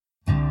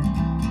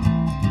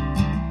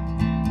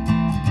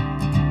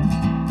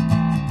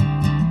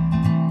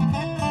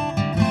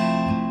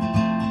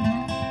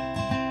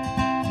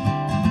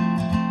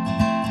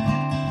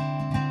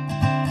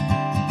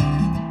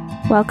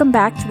Welcome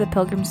back to The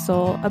Pilgrim's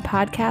Soul, a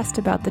podcast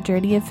about the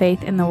journey of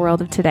faith in the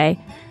world of today.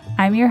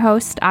 I'm your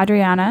host,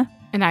 Adriana.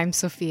 And I'm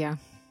Sophia.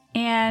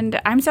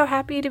 And I'm so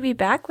happy to be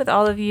back with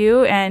all of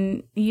you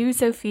and you,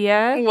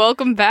 Sophia.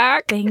 Welcome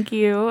back. Thank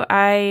you.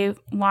 I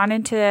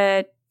wanted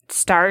to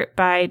start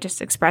by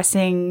just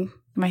expressing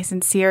my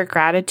sincere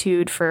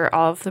gratitude for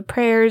all of the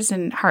prayers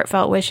and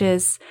heartfelt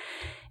wishes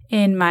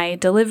in my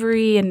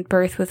delivery and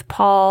birth with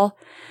Paul.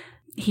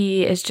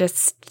 He is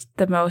just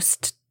the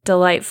most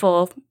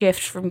delightful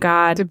gift from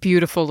God. It's a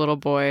beautiful little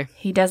boy.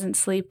 He doesn't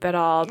sleep at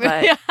all,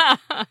 but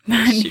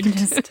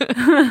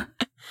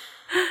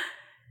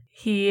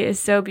he is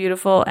so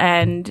beautiful.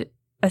 And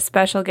a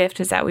special gift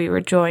is that we were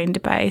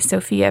joined by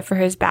Sophia for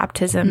his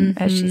baptism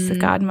as she's the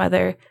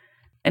godmother.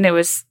 And it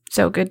was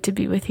so good to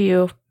be with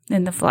you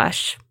in the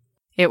flesh.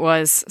 It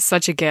was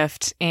such a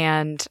gift.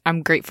 And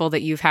I'm grateful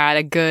that you've had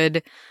a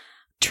good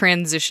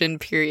transition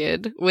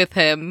period with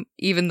him,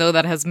 even though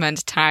that has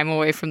meant time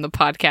away from the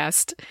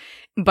podcast.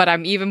 But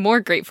I'm even more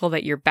grateful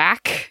that you're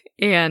back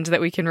and that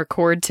we can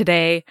record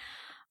today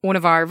one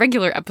of our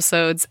regular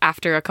episodes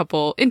after a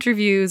couple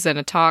interviews and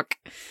a talk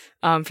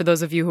for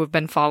those of you who have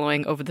been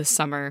following over the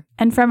summer.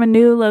 And from a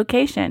new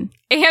location.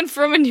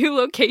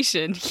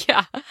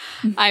 Yeah.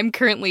 I'm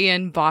currently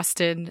in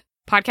Boston,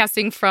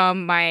 podcasting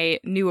from my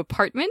new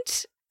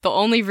apartment, the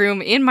only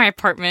room in my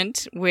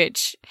apartment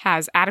which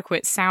has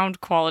adequate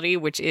sound quality,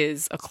 which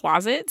is a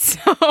closet.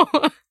 So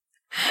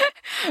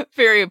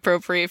very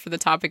appropriate for the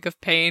topic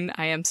of pain.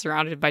 I am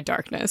surrounded by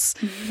darkness.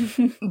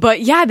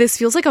 But yeah, this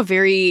feels like a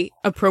very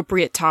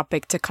appropriate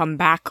topic to come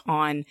back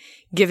on,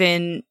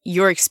 given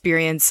your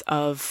experience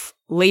of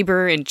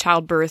labor and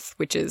childbirth,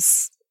 which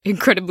is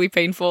incredibly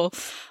painful,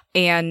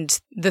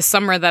 and the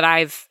summer that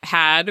I've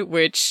had,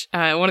 which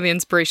one of the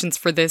inspirations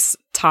for this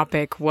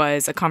topic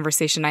was a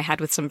conversation I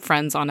had with some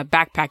friends on a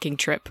backpacking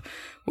trip,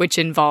 which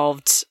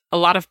involved a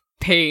lot of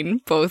pain,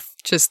 both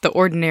just the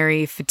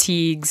ordinary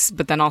fatigues,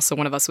 but then also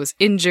one of us was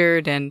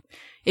injured, and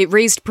it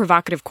raised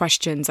provocative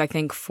questions, I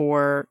think,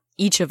 for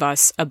each of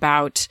us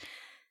about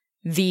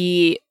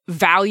the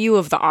value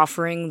of the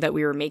offering that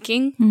we were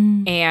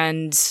making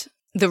and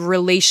the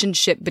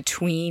relationship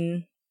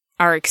between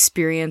our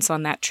experience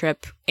on that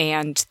trip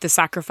and the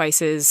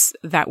sacrifices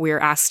that we're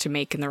asked to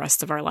make in the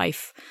rest of our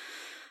life.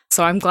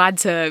 So I'm glad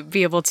to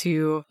be able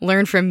to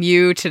learn from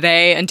you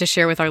today and to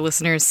share with our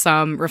listeners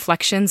some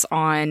reflections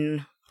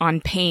on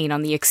pain,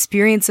 on the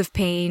experience of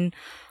pain,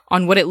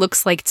 on what it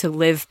looks like to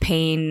live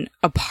pain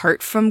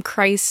apart from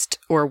Christ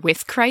or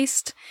with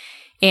Christ,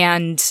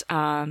 and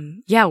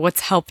what's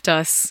helped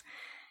us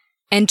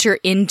enter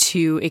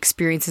into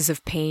experiences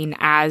of pain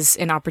as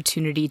an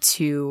opportunity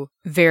to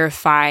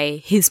verify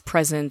his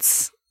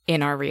presence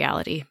in our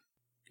reality.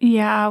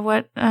 Yeah,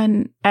 what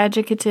an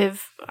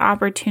educative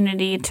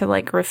opportunity to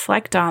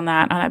reflect on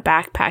that on a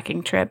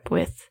backpacking trip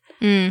with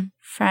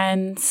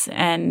friends,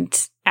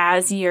 and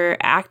as you're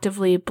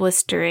actively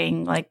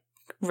blistering,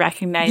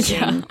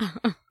 recognizing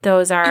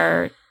those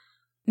are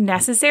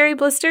necessary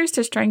blisters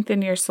to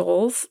strengthen your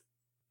souls,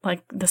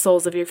 like the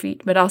soles of your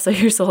feet, but also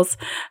your souls,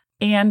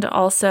 and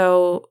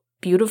also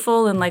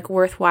beautiful and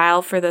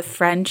worthwhile for the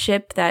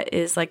friendship that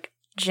is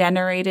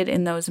generated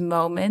in those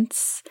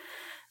moments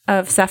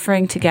of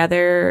suffering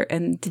together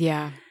and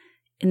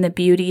in the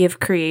beauty of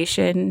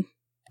creation.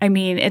 I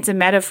mean, it's a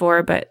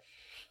metaphor, but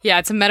yeah,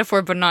 it's a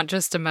metaphor, but not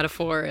just a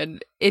metaphor.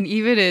 And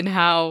even in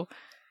how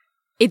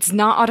it's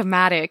not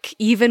automatic,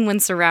 even when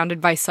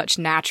surrounded by such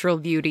natural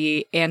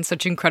beauty and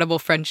such incredible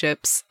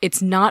friendships, it's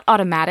not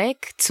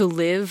automatic to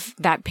live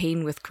that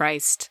pain with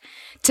Christ,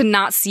 to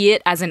not see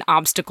it as an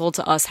obstacle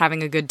to us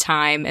having a good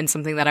time and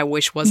something that I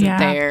wish wasn't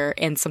there,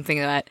 and something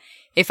that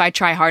if I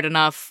try hard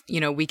enough,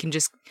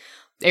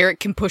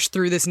 Eric can push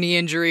through this knee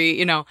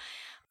injury,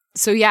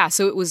 So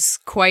it was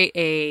quite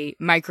a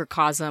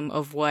microcosm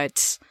of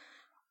what,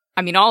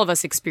 all of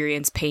us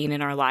experience pain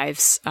in our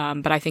lives,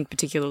 but I think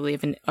particularly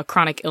of a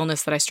chronic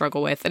illness that I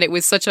struggle with. And it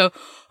was such a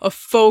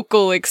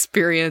focal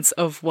experience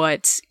of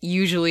what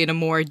usually in a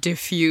more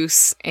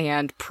diffuse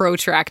and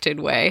protracted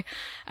way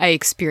I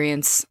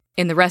experience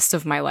in the rest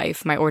of my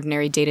life, my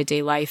ordinary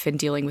day-to-day life, and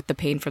dealing with the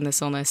pain from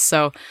this illness.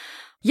 So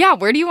yeah,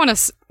 where do you want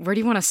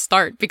to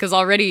start? Because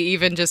already,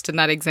 even just in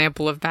that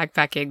example of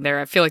backpacking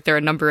there, I feel like there are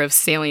a number of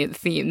salient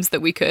themes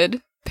that we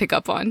could pick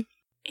up on.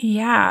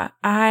 Yeah,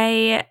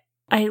 I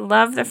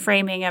love the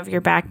framing of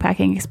your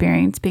backpacking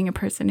experience, being a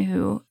person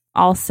who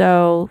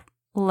also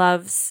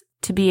loves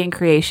to be in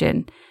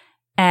creation.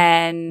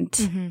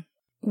 And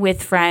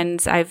with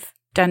friends, I've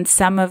done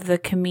some of the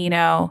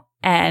Camino,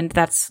 and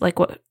that's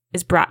what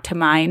is brought to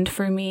mind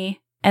for me.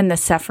 And the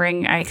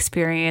suffering I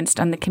experienced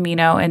on the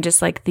Camino, and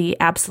just the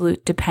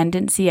absolute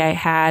dependency I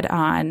had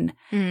on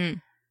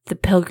the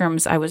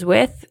pilgrims I was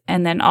with,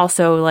 and then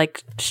also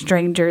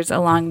strangers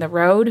along the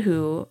road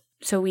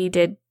so we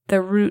did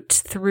the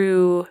route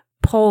through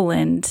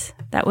Poland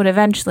that would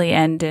eventually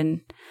end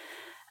in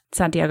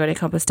Santiago de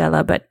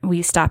Compostela, but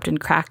we stopped in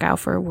Krakow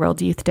for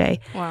World Youth Day.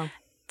 Wow.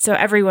 So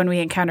everyone we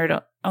encountered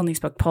only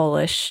spoke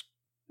Polish,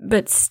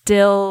 but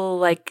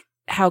still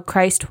how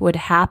Christ would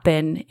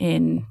happen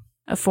in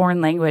a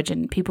foreign language,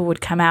 and people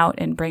would come out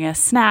and bring us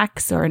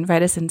snacks or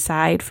invite us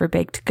inside for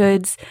baked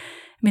goods. I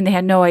mean, they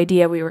had no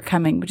idea we were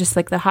coming, but just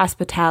like the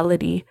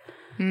hospitality.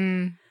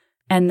 Mm.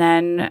 And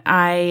then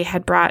I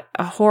had brought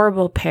a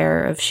horrible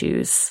pair of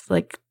shoes.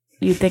 Like,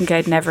 you'd think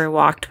I'd never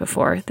walked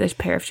before, this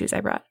pair of shoes I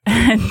brought.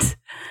 And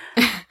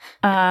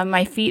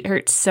my feet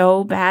hurt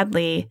so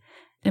badly.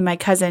 And my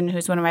cousin,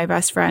 who's one of my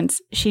best friends,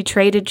 she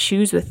traded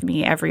shoes with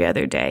me every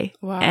other day.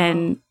 Wow.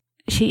 And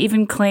she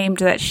even claimed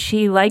that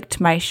she liked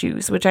my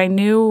shoes, which I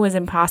knew was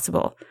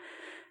impossible.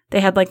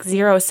 They had like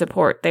zero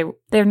support.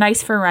 They're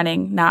nice for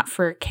running, not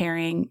for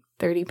carrying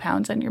 30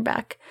 pounds on your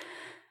back.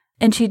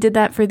 And she did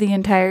that for the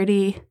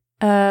entirety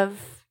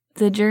of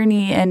the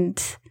journey.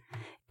 And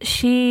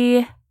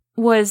she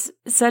was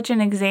such an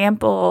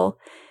example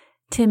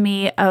to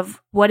me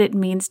of what it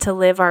means to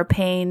live our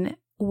pain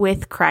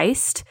with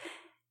Christ,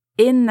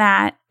 in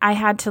that I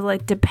had to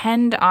like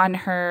depend on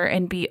her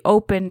and be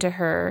open to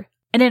her.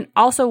 And it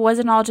also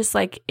wasn't all just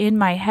like in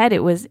my head,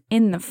 it was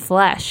in the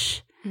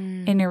flesh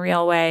in a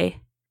real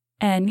way.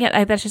 And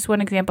yeah, that's just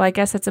one example. I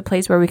guess that's a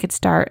place where we could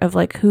start of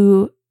like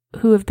who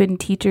have been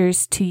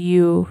teachers to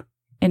you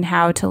in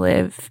how to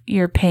live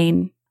your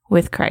pain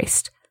with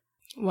Christ.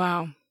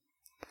 Wow.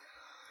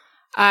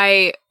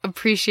 I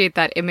appreciate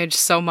that image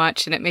so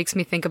much, and it makes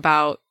me think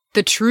about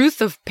the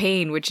truth of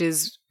pain, which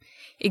is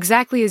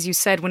exactly as you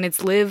said, when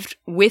it's lived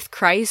with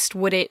Christ,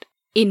 what it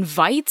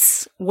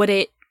invites, what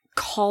it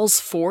calls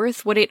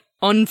forth, what it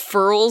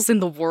unfurls in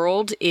the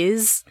world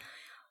is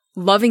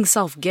loving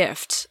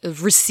self-gift,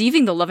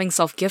 receiving the loving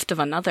self-gift of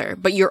another.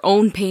 But your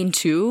own pain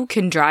too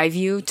can drive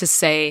you to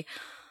say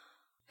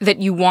that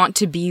you want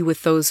to be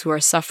with those who are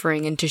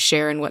suffering and to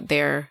share in what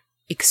they're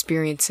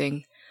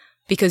experiencing.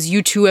 Because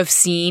you too have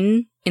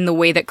seen in the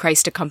way that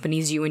Christ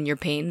accompanies you in your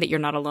pain that you're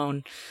not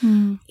alone.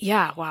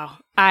 Yeah, wow.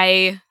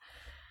 I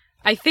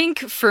think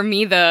for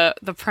me,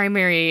 the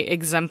primary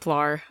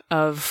exemplar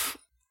of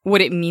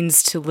what it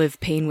means to live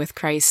pain with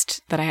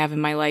Christ that I have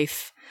in my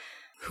life,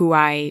 who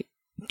I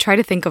try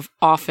to think of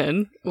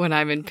often when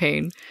I'm in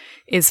pain,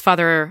 is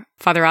Father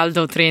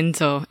Aldo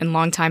Trento. And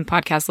longtime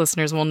podcast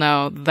listeners will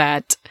know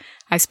that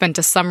I spent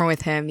a summer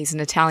with him. He's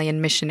an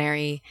Italian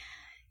missionary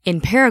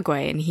in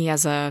Paraguay, and he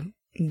has a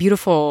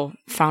beautiful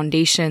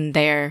foundation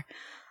there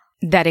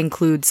that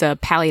includes a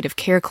palliative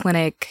care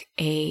clinic,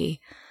 a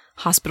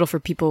hospital for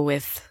people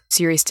with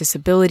serious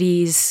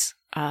disabilities,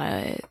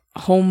 a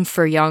home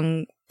for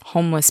young,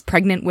 homeless,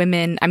 pregnant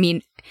women. I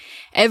mean,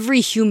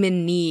 every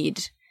human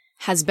need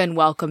has been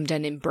welcomed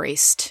and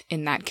embraced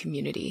in that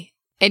community.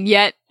 And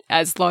yet,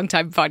 as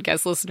longtime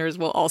podcast listeners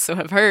will also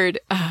have heard,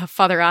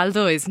 Father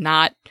Aldo is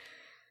not,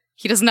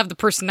 he doesn't have the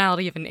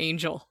personality of an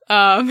angel.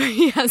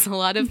 He has a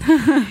lot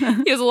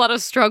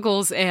of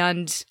struggles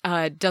and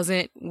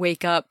doesn't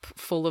wake up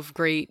full of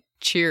great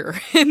cheer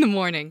in the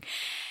morning.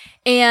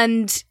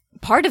 And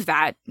part of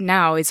that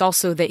now is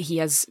also that he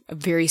has a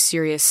very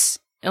serious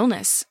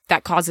illness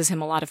that causes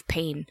him a lot of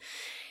pain.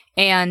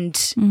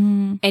 And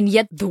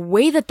yet the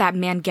way that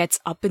man gets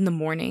up in the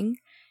morning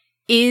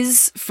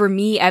is, for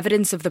me,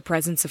 evidence of the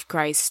presence of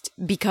Christ,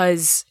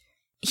 because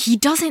he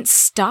doesn't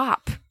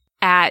stop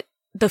at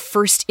the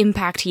first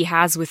impact he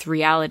has with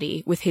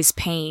reality, with his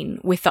pain,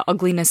 with the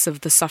ugliness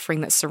of the suffering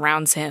that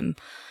surrounds him,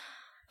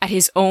 at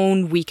his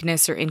own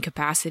weakness or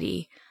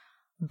incapacity,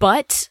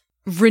 but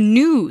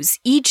renews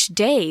each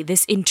day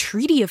this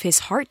entreaty of his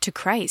heart to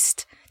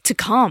Christ to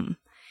come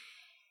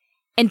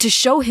and to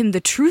show him the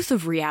truth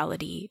of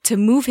reality, to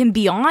move him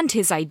beyond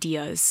his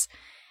ideas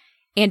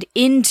and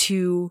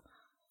into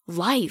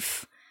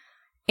life.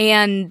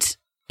 And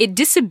it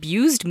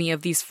disabused me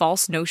of these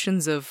false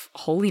notions of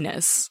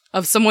holiness,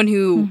 of someone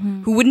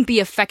who wouldn't be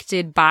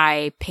affected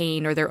by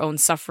pain or their own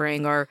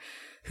suffering, or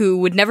who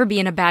would never be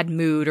in a bad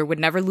mood or would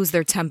never lose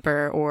their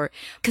temper, or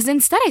because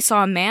instead I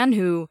saw a man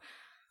who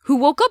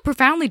woke up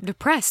profoundly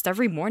depressed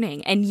every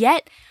morning and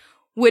yet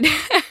would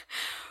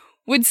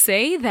would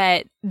say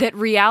that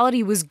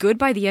reality was good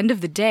by the end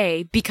of the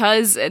day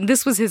because, and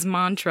this was his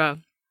mantra,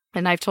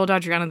 and I've told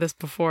Adriana this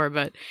before,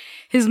 but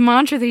his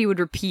mantra that he would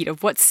repeat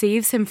of what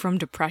saves him from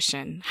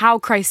depression, how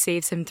Christ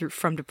saves him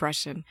from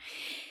depression.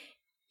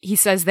 He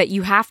says that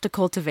you have to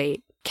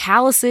cultivate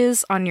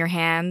calluses on your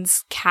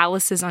hands,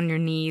 calluses on your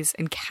knees,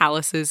 and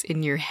calluses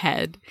in your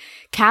head.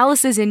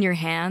 Calluses in your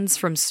hands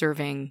from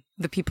serving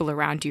the people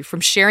around you,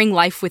 from sharing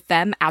life with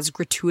them as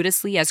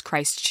gratuitously as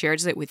Christ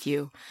shares it with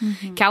you.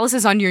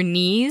 Calluses on your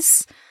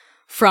knees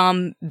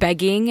from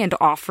begging and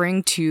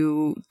offering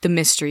to the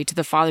mystery, to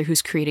the Father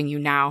who's creating you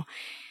now.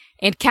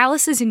 And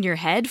calluses in your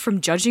head from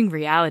judging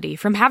reality,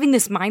 from having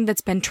this mind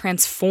that's been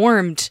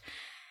transformed,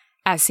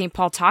 as St.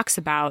 Paul talks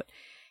about,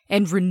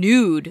 and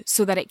renewed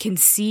so that it can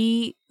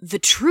see the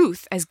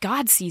truth as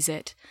God sees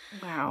it.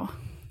 Wow.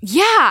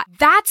 Yeah,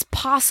 that's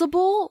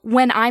possible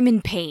when I'm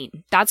in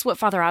pain. That's what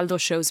Father Aldo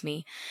shows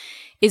me,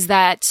 is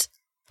that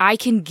I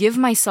can give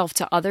myself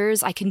to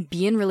others, I can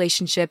be in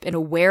relationship and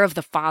aware of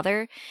the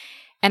Father,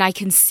 and I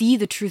can see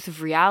the truth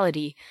of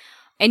reality.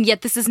 And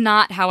yet this is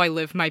not how I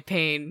live my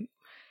pain.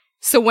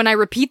 So when I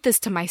repeat this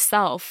to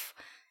myself,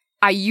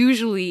 I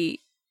usually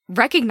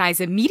recognize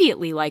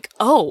immediately, like,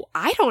 oh,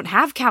 I don't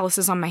have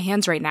calluses on my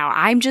hands right now.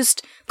 I'm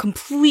just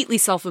completely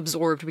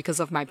self-absorbed because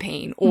of my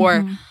pain.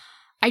 Or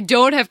I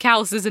don't have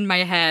calluses in my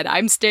head.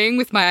 I'm staying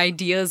with my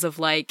ideas of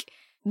like,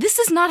 this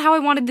is not how I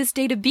wanted this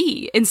day to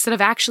be, instead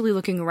of actually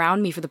looking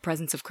around me for the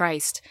presence of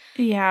Christ.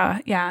 Yeah,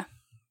 yeah.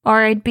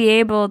 Or I'd be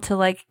able to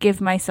like give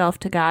myself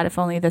to God if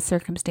only the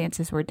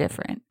circumstances were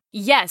different.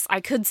 Yes, I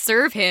could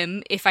serve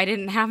him if I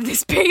didn't have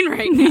this pain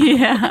right now.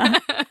 Yeah.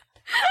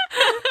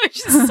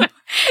 Which is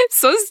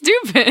so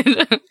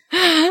stupid.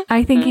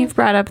 I think you've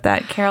brought up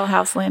that Carol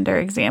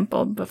Houselander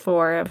example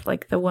before of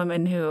like the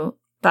woman who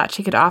thought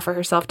she could offer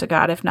herself to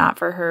God if not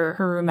for her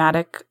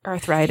rheumatic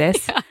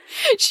arthritis. Yeah.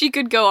 She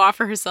could go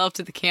offer herself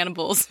to the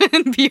cannibals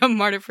and be a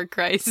martyr for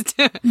Christ.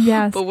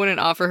 Yes. But wouldn't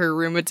offer her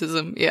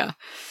rheumatism. Yeah.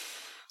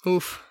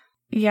 Oof.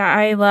 Yeah,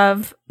 I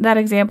love that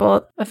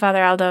example of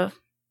Father Aldo.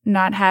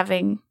 Not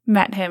having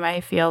met him, I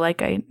feel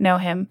like I know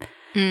him.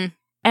 Mm.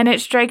 And it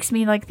strikes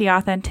me like the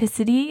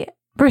authenticity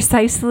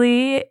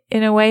precisely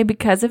in a way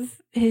because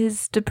of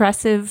his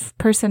depressive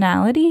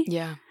personality.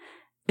 Yeah.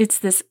 It's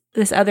this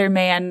other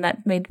man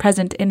that made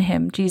present in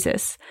him,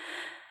 Jesus.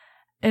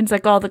 And it's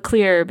like all the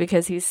clearer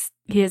because he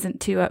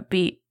isn't too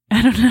upbeat.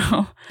 I don't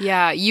know.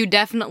 Yeah, you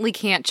definitely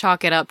can't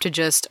chalk it up to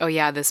just, oh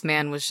yeah, this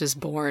man was just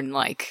born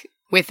like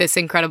with this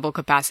incredible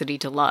capacity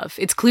to love.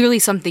 It's clearly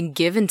something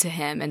given to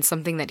him and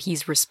something that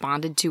he's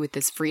responded to with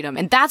this freedom.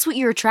 And that's what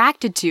you're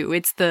attracted to.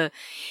 It's the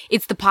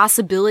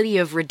possibility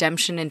of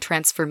redemption and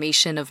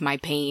transformation of my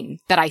pain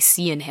that I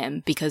see in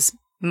him because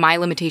my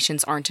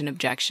limitations aren't an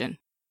objection.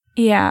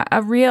 Yeah,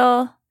 a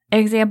real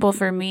example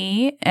for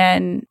me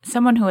and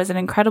someone who was an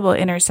incredible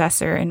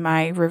intercessor in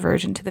my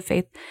reversion to the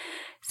faith,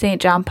 St.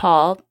 John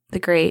Paul the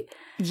Great.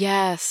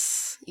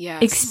 Yes.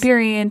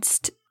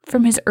 Experienced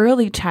from his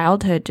early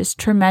childhood just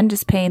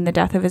tremendous pain, the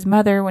death of his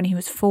mother when he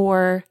was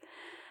 4,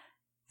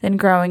 then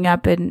growing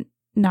up in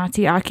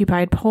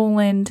Nazi-occupied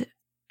Poland,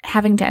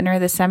 having to enter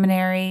the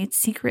seminary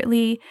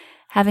secretly,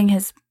 having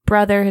his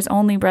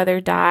only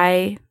brother,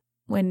 die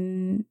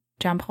when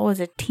John Paul was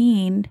a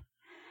teen,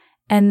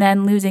 and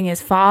then losing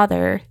his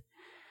father,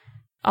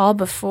 all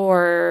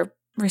before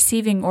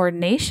receiving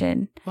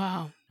ordination.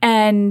 Wow.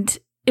 And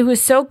it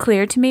was so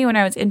clear to me when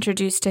I was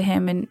introduced to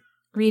him and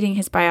reading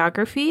his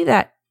biography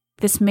that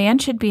this man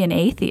should be an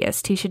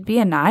atheist. He should be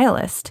a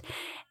nihilist.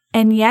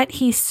 And yet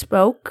he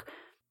spoke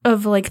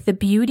of like the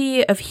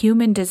beauty of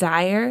human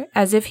desire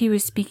as if he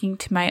was speaking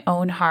to my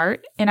own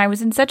heart. And I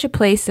was in such a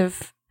place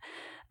of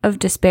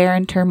despair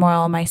and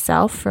turmoil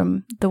myself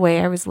from the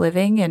way I was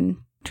living and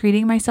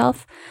treating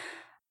myself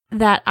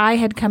that I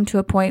had come to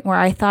a point where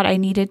I thought I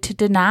needed to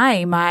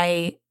deny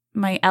my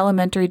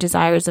elementary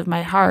desires of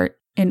my heart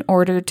in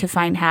order to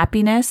find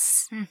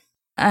happiness.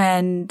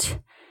 And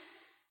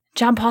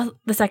John Paul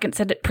II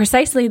said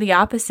precisely the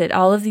opposite.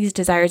 All of these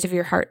desires of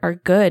your heart are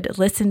good.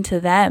 Listen to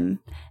them.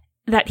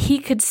 That he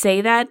could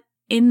say that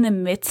in the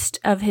midst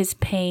of his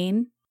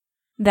pain,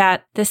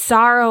 that the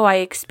sorrow I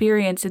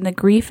experience and the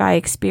grief I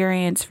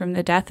experience from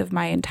the death of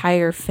my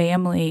entire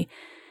family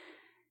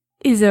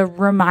is a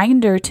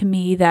reminder to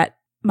me that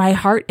my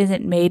heart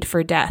isn't made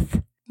for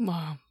death.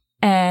 Wow.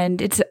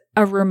 And it's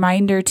a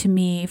reminder to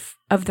me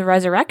of the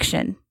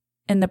resurrection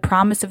and the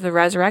promise of the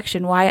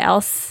resurrection. Why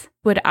else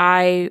would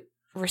I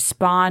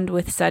respond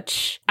with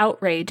such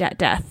outrage at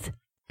death?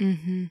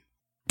 Mm-hmm.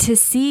 To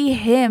see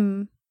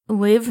him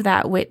live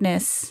that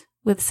witness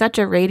with such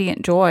a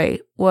radiant joy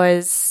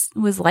was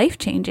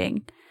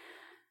life-changing.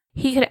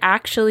 He could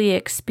actually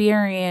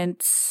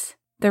experience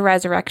the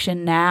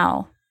resurrection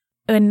now,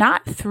 and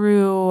not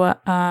through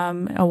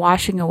a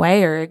washing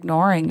away or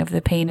ignoring of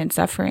the pain and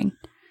suffering.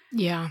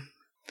 Yeah.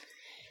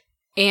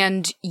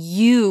 And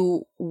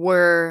you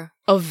were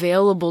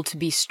available to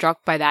be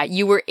struck by that.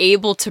 You were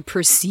able to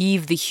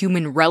perceive the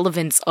human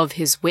relevance of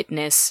his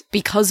witness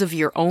because of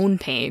your own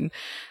pain.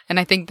 And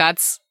I think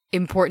that's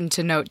important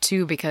to note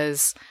too,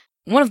 because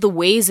one of the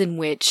ways in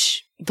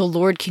which the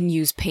Lord can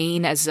use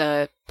pain as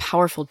a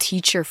powerful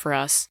teacher for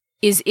us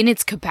is in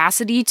its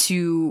capacity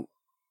to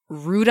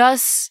root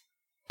us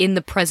in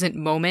the present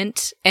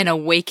moment and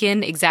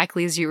awaken,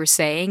 exactly as you were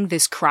saying,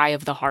 this cry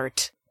of the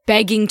heart,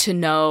 begging to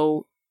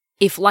know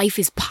if life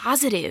is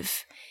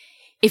positive,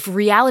 if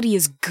reality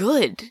is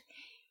good,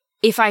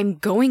 if I'm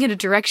going in a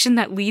direction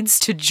that leads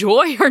to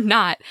joy or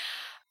not,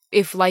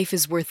 if life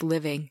is worth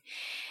living.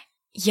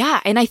 Yeah,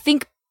 and I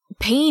think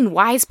pain,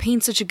 why is pain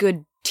such a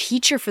good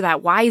teacher for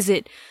that? Why is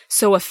it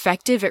so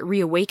effective at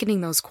reawakening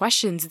those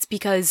questions? It's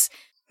because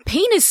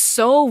pain is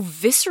so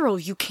visceral,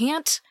 you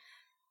can't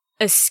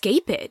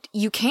escape it.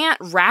 You can't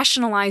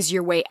rationalize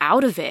your way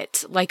out of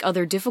it like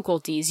other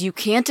difficulties. You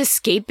can't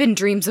escape in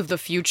dreams of the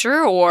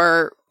future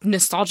or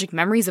nostalgic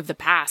memories of the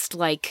past.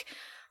 Like,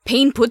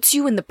 pain puts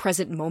you in the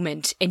present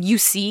moment and you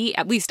see,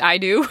 at least I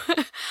do,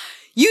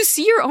 you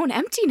see your own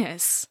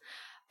emptiness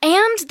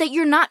and that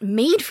you're not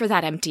made for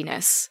that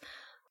emptiness.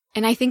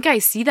 And I think I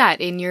see that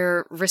in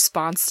your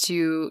response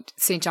to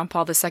St. John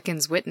Paul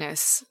II's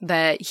witness,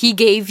 that he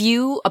gave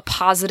you a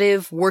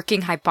positive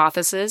working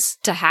hypothesis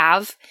to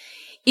have,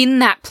 in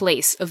that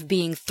place of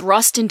being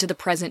thrust into the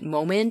present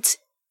moment,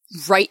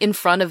 right in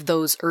front of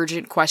those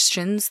urgent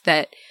questions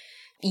that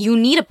you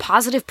need a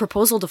positive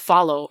proposal to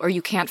follow or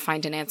you can't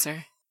find an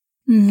answer.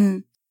 Mm-hmm.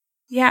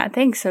 Yeah,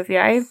 thanks,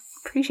 Sophia. I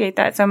appreciate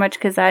that so much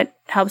because that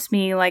helps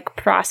me like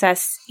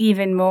process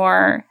even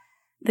more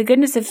the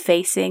goodness of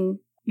facing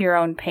your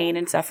own pain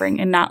and suffering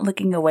and not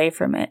looking away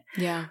from it.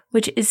 Yeah.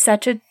 Which is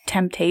such a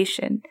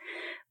temptation.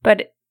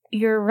 But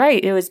you're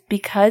right. It was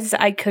because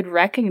I could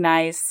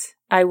recognize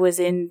I was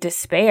in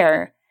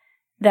despair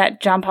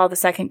that John Paul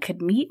II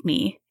could meet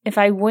me. If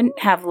I wouldn't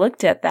have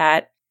looked at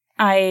that,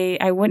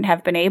 I wouldn't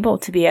have been able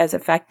to be as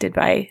affected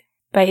by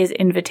his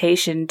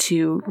invitation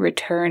to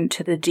return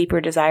to the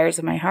deeper desires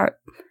of my heart.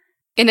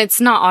 And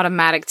it's not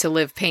automatic to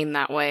live pain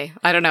that way.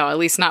 I don't know, at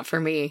least not for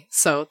me.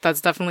 So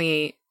that's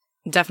definitely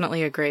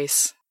a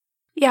grace.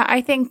 Yeah,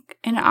 I think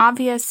an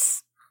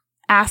obvious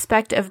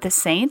aspect of the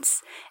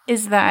saints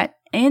is that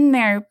in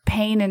their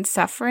pain and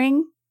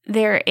suffering,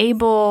 they're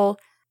able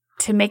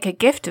to make a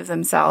gift of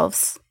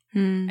themselves.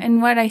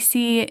 And what I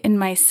see in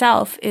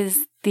myself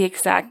is the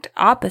exact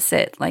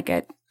opposite, like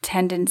a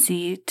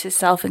tendency to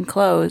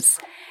self-enclose,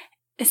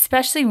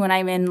 especially when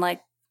I'm in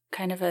like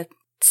kind of a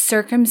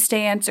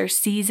circumstance or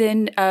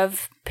season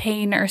of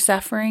pain or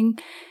suffering,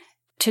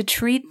 to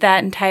treat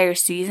that entire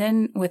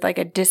season with like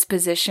a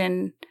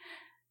disposition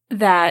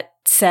that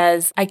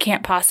says, I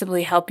can't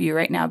possibly help you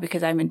right now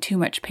because I'm in too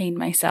much pain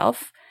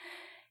myself.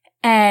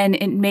 And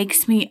it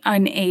makes me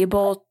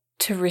unable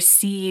to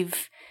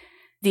receive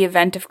the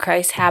event of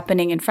Christ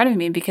happening in front of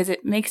me because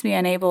it makes me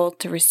unable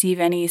to receive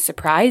any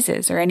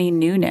surprises or any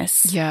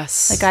newness.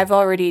 Yes. Like I've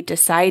already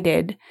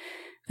decided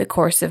the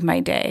course of my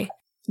day.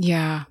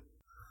 Yeah.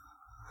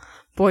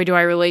 Boy, do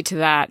I relate to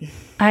that.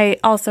 I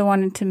also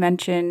wanted to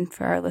mention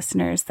for our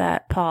listeners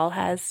that Paul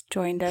has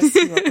joined us.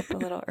 He woke up a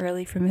little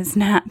early from his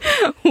nap.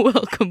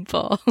 Welcome,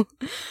 Paul.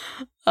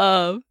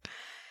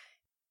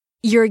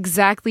 You're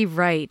exactly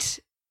right.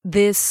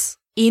 This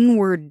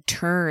inward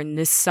turn,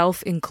 this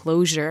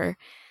self-enclosure,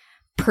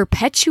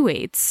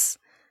 perpetuates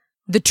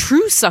the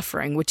true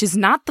suffering, which is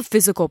not the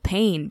physical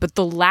pain, but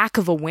the lack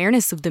of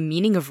awareness of the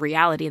meaning of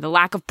reality, the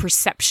lack of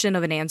perception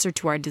of an answer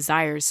to our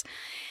desires.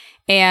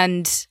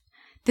 And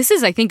this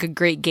is, I think, a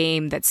great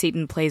game that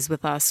Satan plays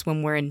with us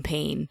when we're in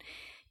pain,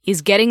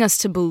 is getting us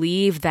to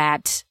believe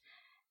that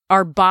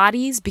our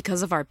bodies,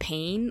 because of our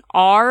pain,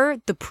 are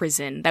the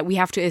prison, that we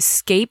have to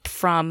escape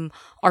from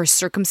our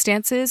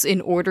circumstances in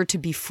order to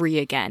be free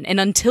again. And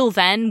until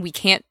then, we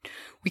can't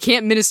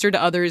minister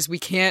to others.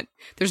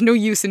 There's no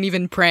use in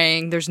even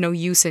praying. There's no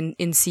use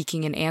in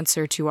seeking an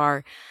answer to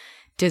our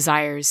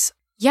desires.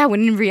 Yeah,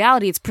 when in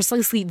reality, it's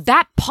precisely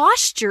that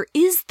posture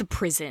is the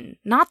prison,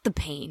 not the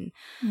pain.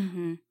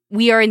 Mm-hmm.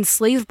 We are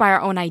enslaved by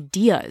our own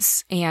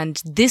ideas,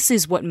 and this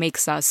is what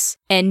makes us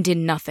end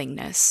in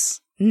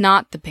nothingness,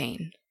 not the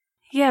pain.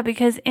 Yeah,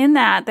 because in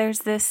that,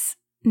 there's this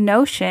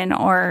notion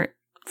or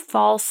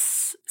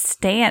false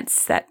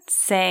stance that's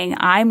saying,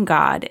 I'm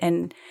God,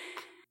 and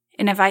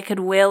if I could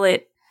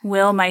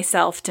will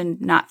myself to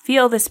not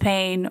feel this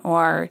pain,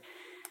 or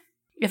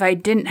if I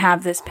didn't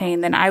have this pain,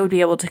 then I would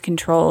be able to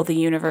control the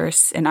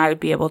universe, and I would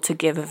be able to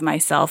give of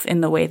myself in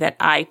the way that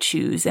I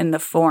choose, in the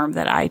form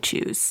that I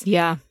choose.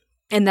 Yeah.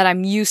 And that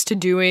I'm used to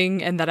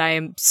doing, and that I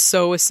am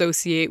so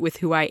associate with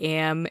who I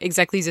am.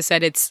 Exactly as I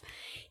said, it's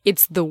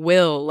the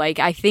will. Like,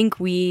 I think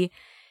we,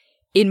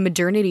 in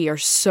modernity, are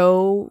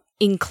so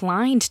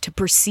inclined to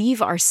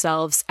perceive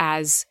ourselves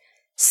as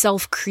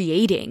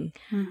self-creating.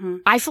 Mm-hmm.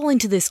 I fall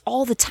into this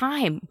all the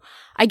time.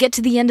 I get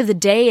to the end of the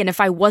day, and if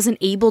I wasn't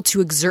able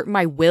to exert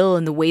my will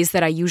in the ways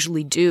that I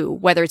usually do,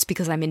 whether it's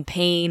because I'm in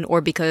pain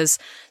or because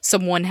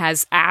someone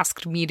has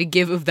asked me to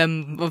give of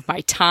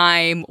my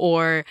time,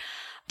 or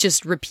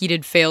just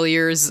repeated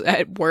failures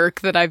at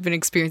work that I've been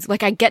experiencing,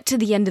 like, I get to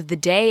the end of the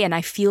day and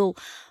I feel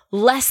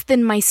less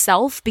than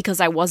myself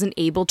because I wasn't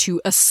able to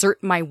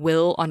assert my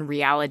will on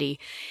reality.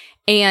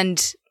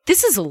 And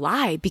this is a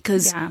lie,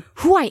 because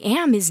who I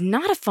am is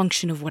not a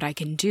function of what I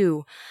can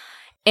do.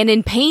 And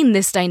in pain,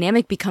 this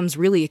dynamic becomes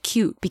really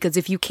acute, because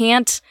if you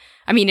can't,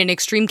 in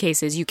extreme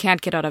cases, you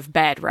can't get out of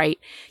bed, right?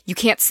 You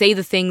can't say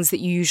the things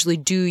that you usually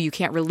do. You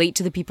can't relate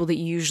to the people that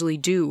you usually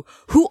do.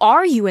 Who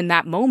are you in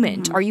that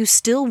moment? Mm-hmm. Are you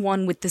still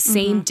one with the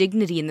same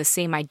dignity and the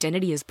same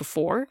identity as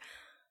before?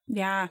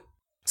 Yeah.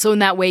 So in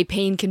that way,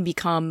 pain can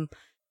become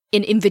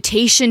an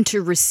invitation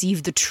to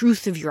receive the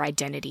truth of your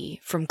identity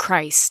from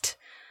Christ.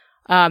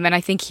 And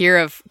I think here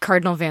of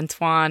Cardinal Van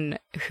Thuan,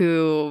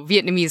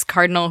 Vietnamese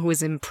cardinal who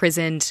was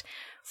imprisoned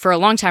for a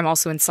long time,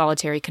 also in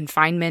solitary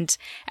confinement,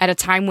 at a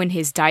time when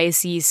his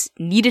diocese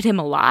needed him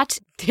a lot.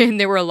 And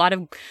there were a lot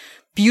of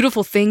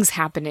beautiful things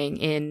happening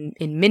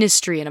in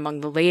ministry and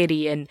among the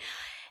laity.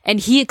 And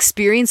he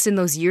experienced in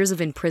those years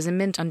of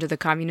imprisonment under the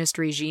communist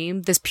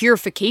regime this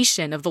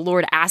purification of the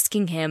Lord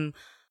asking him,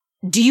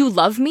 do you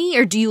love me,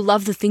 or do you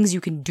love the things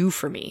you can do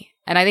for me?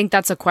 And I think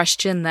that's a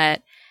question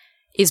that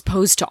is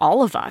posed to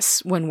all of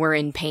us when we're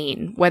in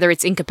pain, whether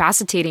it's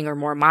incapacitating or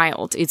more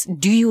mild. It's,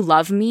 do you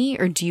love me,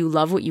 or do you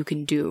love what you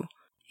can do?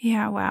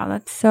 Yeah, wow,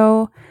 that's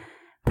so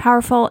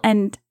powerful.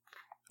 And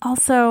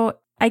also,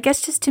 I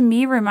guess just to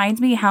me, reminds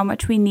me how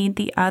much we need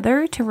the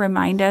other to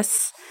remind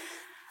us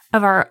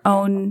of our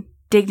own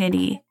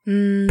dignity,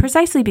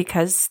 precisely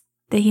because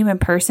the human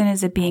person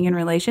is a being in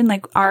relation.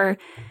 Like, our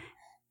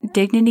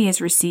dignity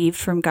is received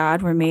from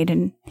God. We're made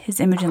in his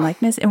image and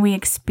likeness, and we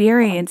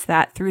experience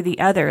that through the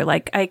other.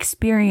 Like, I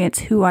experience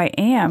who I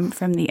am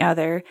from the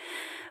other.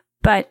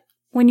 But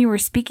when you were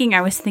speaking,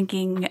 I was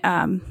thinking,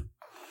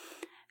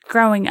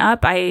 growing up,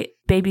 I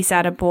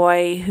babysat a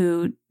boy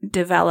who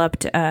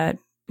developed a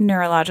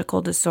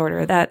neurological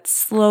disorder that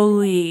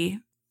slowly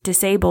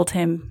disabled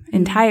him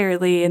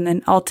entirely, and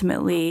then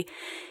ultimately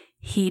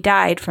he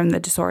died from the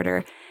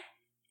disorder.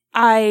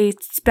 I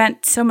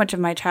spent so much of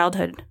my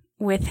childhood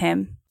with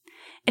him,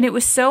 and it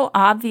was so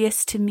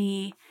obvious to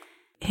me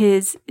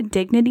his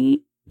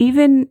dignity,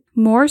 even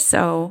more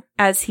so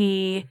as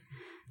he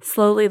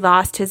slowly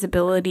lost his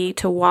ability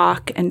to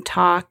walk and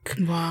talk.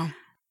 Wow.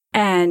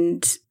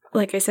 And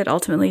like I said,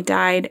 ultimately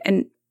died.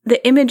 And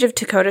the image of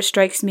Dakota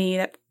strikes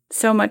me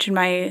so much in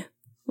my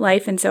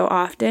life and so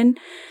often,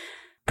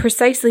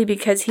 precisely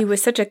because he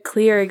was such a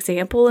clear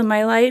example in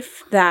my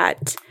life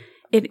that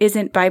it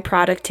isn't by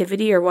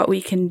productivity or what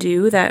we can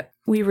do that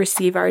we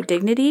receive our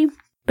dignity.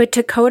 But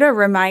Dakota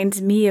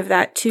reminds me of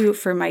that too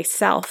for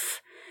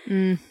myself,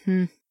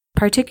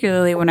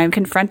 particularly when I'm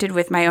confronted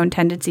with my own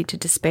tendency to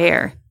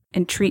despair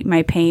and treat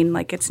my pain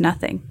like it's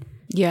nothing.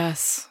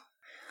 Yes.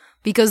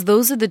 Because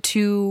those are the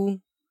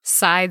two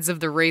sides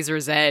of the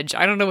razor's edge.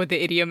 I don't know what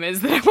the idiom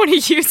is that I want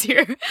to use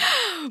here.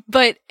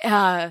 But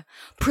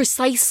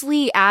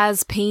precisely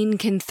as pain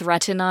can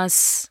threaten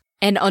us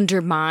and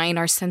undermine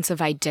our sense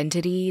of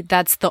identity,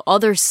 that's the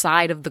other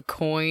side of the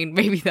coin.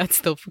 Maybe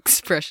that's the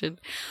expression.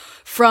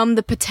 From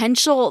the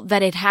potential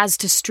that it has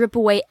to strip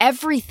away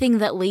everything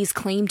that lays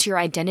claim to your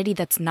identity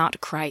that's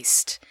not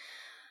Christ.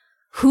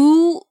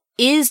 Who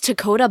is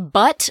Dakota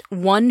but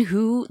one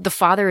who the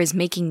Father is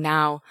making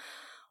now?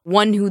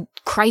 One who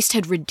Christ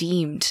had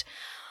redeemed,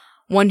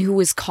 one who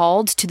was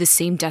called to the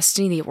same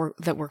destiny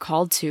that we're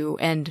called to.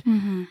 And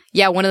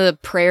one of the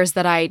prayers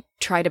that I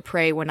try to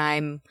pray when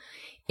I'm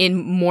in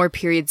more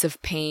periods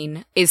of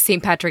pain is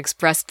St. Patrick's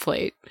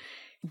breastplate.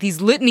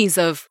 These litanies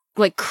of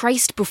like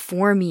Christ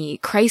before me,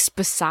 Christ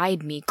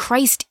beside me,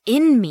 Christ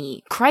in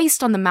me,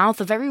 Christ on the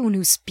mouth of everyone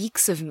who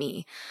speaks of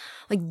me.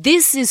 Like,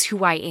 this is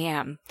who I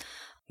am.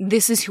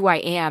 This is who I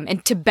am.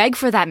 And to beg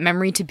for that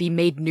memory to be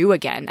made new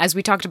again, as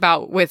we talked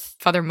about with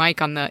Father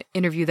Mike on the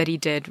interview that he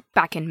did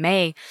back in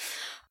May,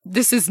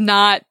 this is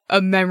not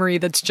a memory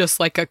that's just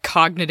like a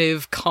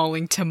cognitive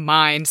calling to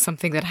mind,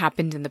 something that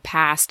happened in the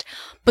past,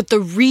 but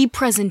the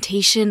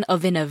representation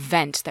of an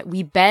event that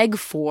we beg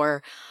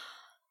for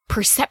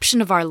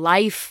perception of our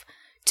life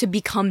to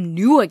become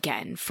new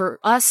again, for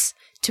us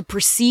to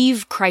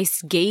perceive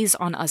Christ's gaze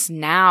on us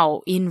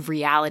now in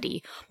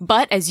reality.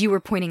 But as you were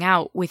pointing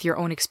out with your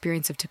own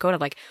experience of Dakota,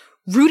 like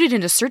rooted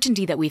in a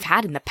certainty that we've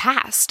had in the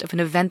past of an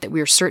event that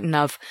we are certain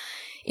of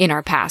in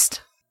our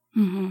past.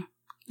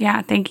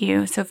 Yeah, thank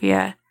you,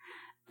 Sophia.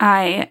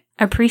 I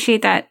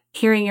appreciate that,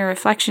 hearing your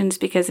reflections,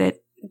 because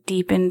it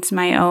deepens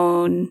my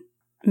own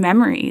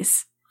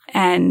memories.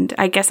 And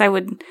I guess I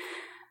would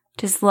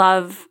just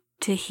love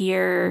to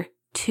hear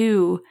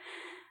too,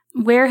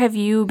 where have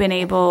you been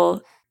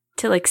able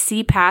to like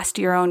see past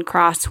your own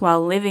cross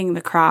while living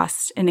the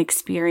cross and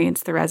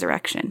experience the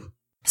resurrection?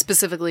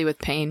 Specifically with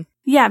pain.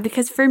 Yeah,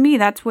 because for me,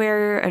 that's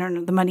where, I don't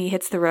know, the money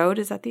hits the road.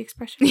 Is that the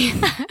expression?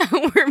 Yeah.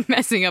 We're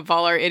messing up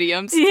all our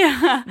idioms.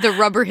 Yeah. The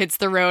rubber hits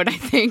the road, I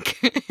think.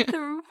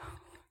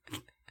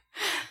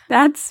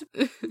 That's,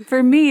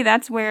 for me,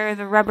 that's where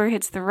the rubber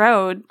hits the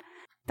road.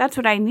 That's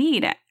what I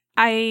need.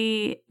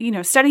 I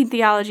studied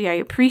theology. I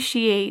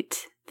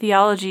appreciate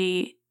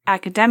theology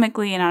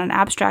academically and on an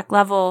abstract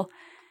level.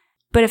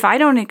 But if I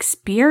don't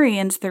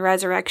experience the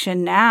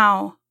resurrection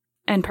now,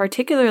 and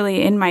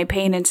particularly in my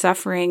pain and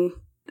suffering,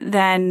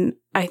 then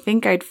I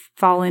think I'd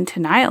fall into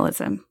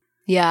nihilism.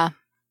 Yeah.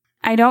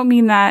 I don't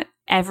mean that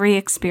every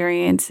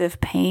experience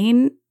of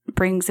pain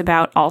brings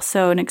about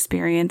also an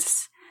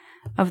experience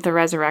of the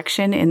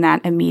resurrection in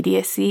that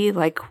immediacy,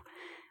 like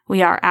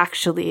we are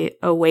actually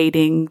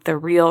awaiting the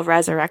real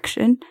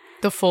resurrection.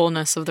 The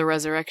fullness of the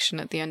resurrection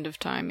at the end of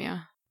time,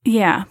 yeah.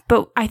 Yeah,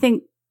 but I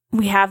think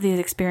we have these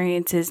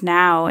experiences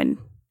now, and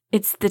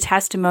it's the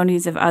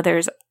testimonies of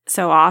others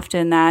so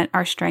often that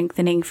are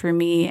strengthening for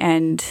me,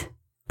 and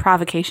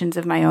provocations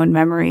of my own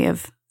memory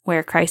of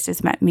where Christ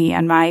has met me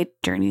on my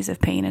journeys of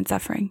pain and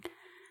suffering.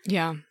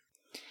 Yeah.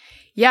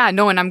 Yeah,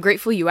 no, and I'm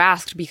grateful you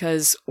asked,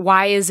 because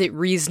why is it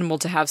reasonable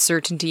to have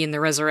certainty in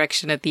the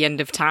resurrection at the end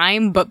of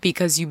time, but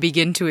because you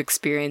begin to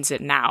experience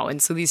it now?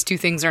 And so these two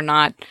things are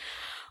not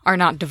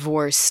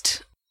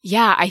divorced.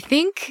 Yeah, I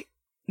think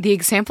the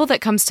example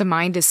that comes to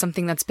mind is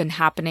something that's been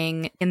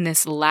happening in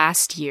this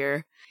last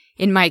year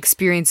in my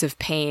experience of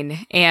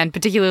pain, and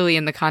particularly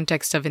in the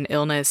context of an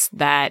illness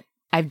that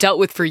I've dealt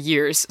with for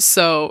years.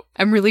 So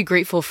I'm really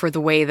grateful for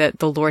the way that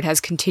the Lord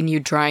has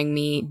continued drawing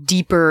me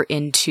deeper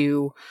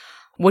into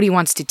what he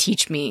wants to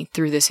teach me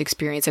through this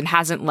experience, and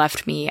hasn't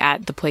left me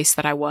at the place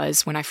that I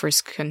was when I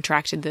first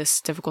contracted this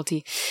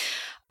difficulty.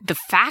 the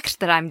fact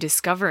that I'm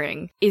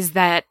discovering is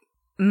that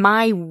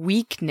my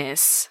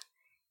weakness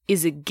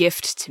is a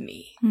gift to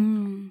me.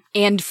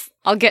 And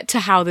I'll get to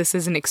how this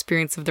is an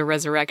experience of the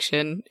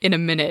resurrection in a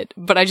minute,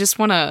 but I just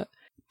want to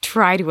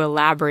try to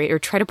elaborate or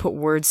try to put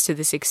words to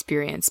this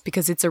experience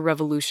because it's a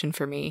revolution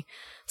for me.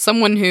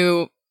 Someone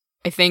who,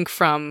 I think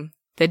from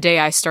the day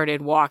I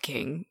started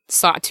walking,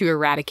 sought to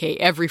eradicate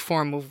every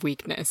form of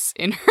weakness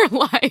in her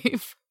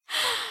life.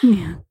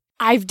 Yeah.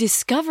 I've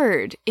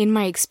discovered in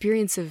my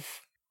experience of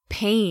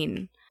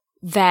pain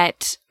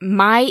that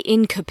my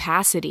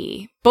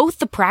incapacity, both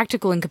the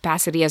practical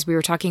incapacity, as we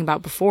were talking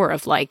about before,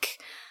 of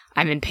like,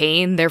 I'm in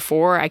pain,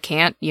 therefore I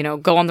can't,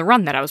 go on the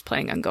run that I was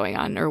planning on going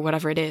on or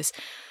whatever it is.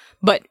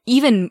 But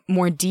even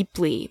more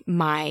deeply,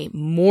 my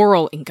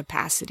moral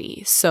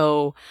incapacity.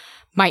 So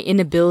my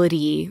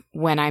inability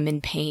when I'm in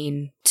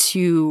pain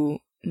to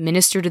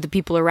minister to the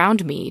people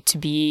around me, to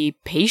be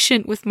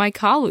patient with my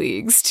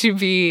colleagues, to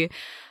be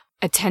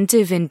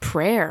attentive in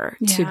prayer,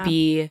 to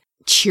be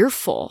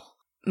cheerful.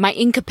 My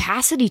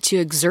incapacity to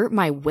exert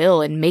my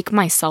will and make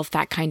myself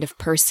that kind of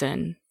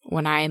person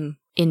when I'm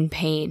in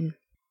pain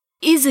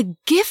is a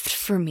gift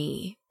for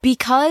me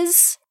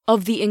because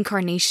of the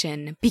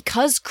incarnation,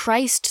 because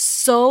Christ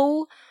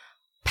so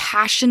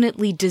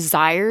passionately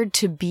desired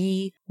to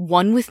be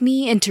one with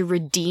me and to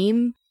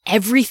redeem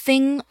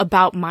everything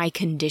about my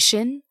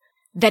condition,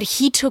 that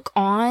he took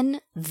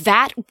on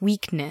that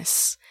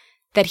weakness,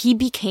 that he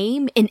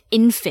became an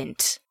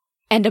infant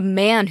and a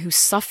man who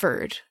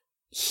suffered.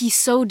 He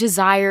so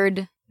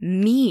desired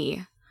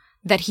me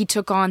that he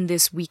took on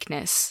this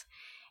weakness.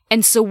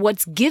 And so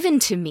what's given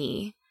to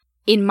me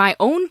in my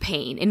own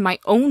pain, in my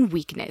own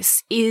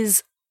weakness,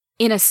 is,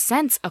 in a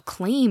sense, a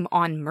claim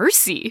on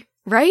mercy,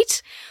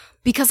 right?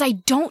 Because I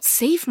don't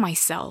save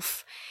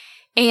myself.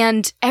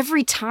 And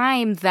every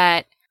time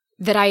that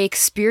I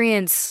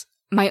experience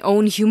my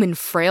own human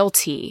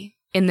frailty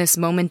in this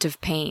moment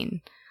of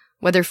pain,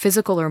 whether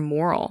physical or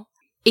moral,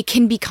 it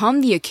can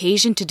become the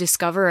occasion to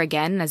discover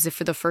again, as if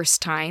for the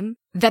first time,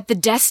 that the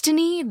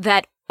destiny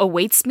that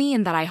awaits me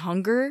and that I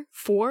hunger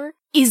for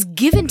is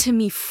given to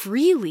me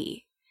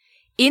freely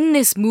in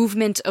this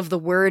movement of the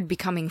Word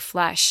becoming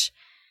flesh.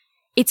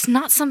 It's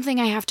not something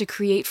I have to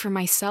create for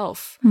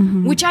myself,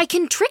 which I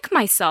can trick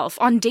myself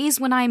on days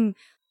when I'm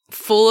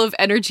full of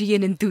energy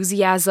and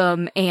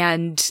enthusiasm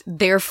and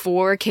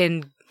therefore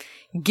can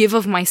give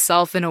of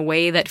myself in a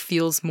way that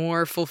feels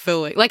more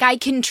fulfilling. Like, I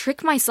can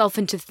trick myself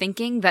into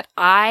thinking that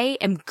I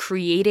am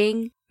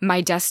creating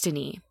my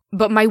destiny.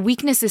 But my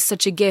weakness is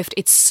such a gift.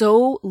 It's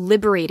so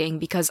liberating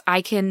because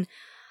I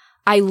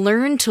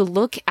learn to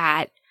look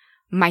at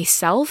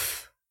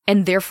myself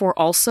and therefore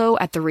also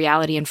at the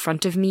reality in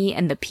front of me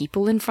and the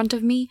people in front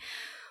of me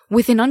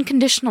with an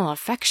unconditional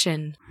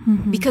affection.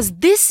 Because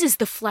this is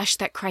the flesh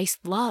that Christ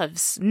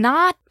loves,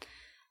 not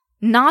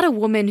a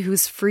woman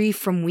who's free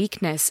from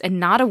weakness and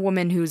not a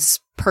woman who's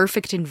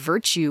perfect in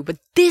virtue, but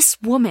this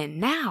woman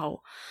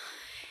now.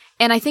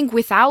 And I think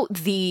without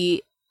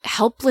the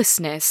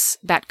helplessness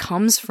that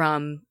comes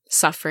from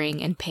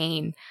suffering and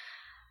pain,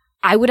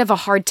 I would have a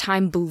hard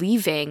time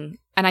believing,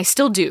 and I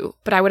still do,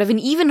 but I would have an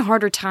even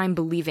harder time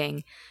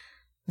believing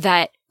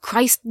that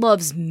Christ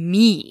loves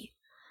me,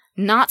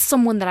 not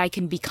someone that I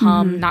can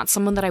become, not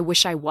someone that I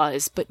wish I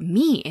was, but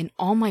me in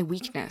all my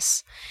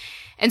weakness.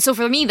 And so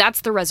for me,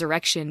 that's the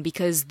resurrection,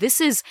 because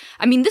this is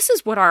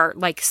what our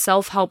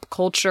self-help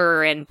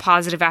culture and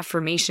positive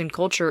affirmation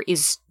culture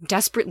is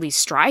desperately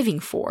striving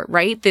for,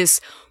 right?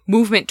 This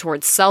movement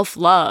towards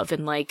self-love.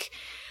 And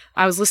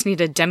I was listening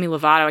to Demi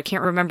Lovato. I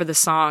can't remember the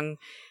song,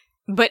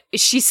 but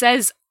she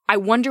says, "I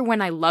wonder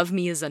when I love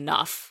me is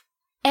enough."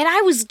 And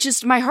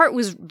my heart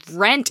was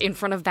rent in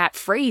front of that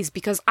phrase,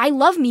 because I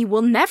love me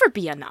will never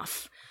be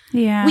enough.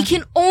 Yeah. We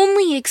can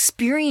only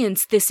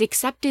experience this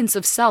acceptance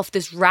of self,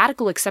 this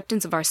radical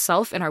acceptance of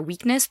ourself and our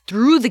weakness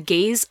through the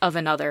gaze of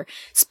another,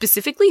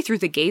 specifically through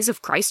the gaze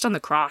of Christ on the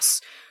cross,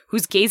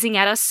 who's gazing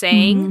at us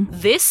saying,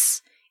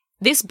 this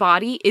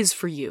body is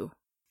for you.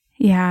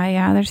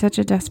 Yeah. There's such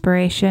a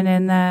desperation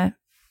in the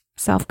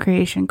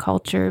self-creation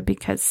culture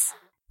because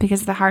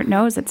the heart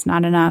knows it's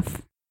not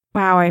enough.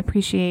 Wow, I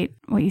appreciate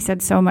what you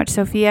said so much,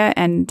 Sophia.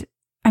 And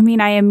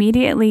I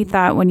immediately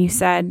thought when you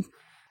said,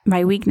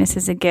 my weakness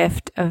is a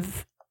gift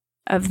of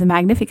the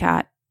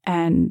Magnificat,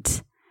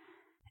 and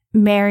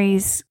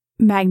Mary's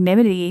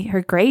magnanimity,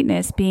 her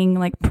greatness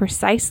being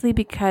precisely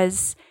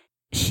because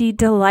she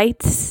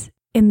delights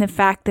in the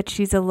fact that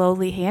she's a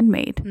lowly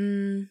handmaid.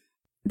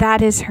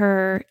 That is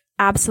her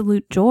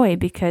absolute joy,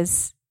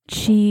 because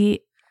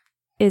she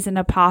is in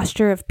a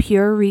posture of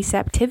pure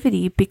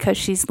receptivity because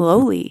she's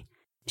lowly.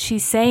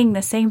 She's saying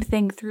the same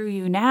thing through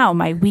you now.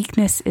 My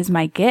weakness is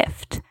my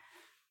gift.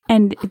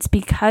 And it's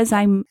because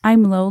I'm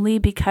lowly,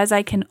 because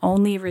I can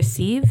only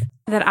receive,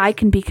 that I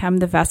can become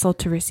the vessel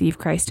to receive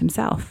Christ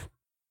himself.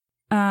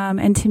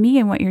 And to me,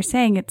 in what you're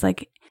saying, it's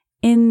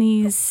in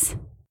these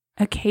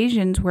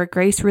occasions where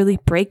grace really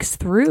breaks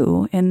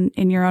through in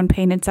your own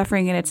pain and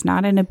suffering, and it's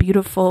not in a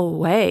beautiful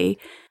way.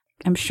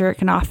 I'm sure it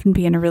can often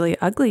be in a really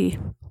ugly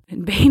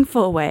and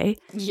painful way.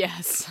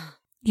 Yes.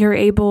 you're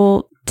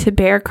able to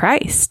bear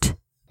Christ.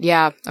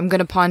 Yeah, I'm going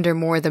to ponder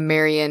more the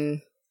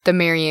Marian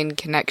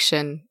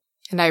connection,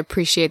 and I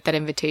appreciate that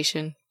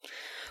invitation.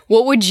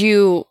 What would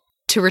you,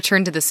 to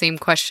return to the same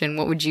question,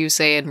 what would you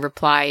say in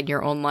reply in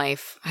your own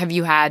life? Have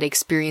you had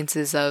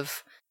experiences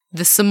of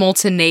the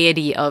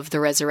simultaneity of the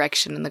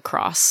resurrection and the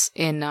cross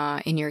in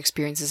your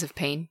experiences of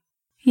pain?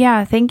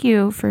 Yeah, thank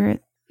you for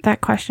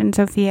that question,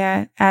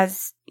 Sophia.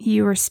 As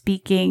you were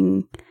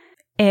speaking,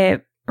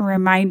 it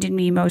reminded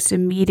me most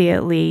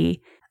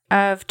immediately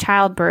of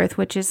childbirth,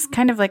 which is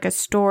kind of like a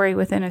story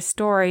within a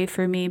story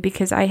for me,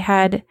 because I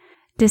had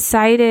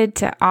decided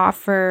to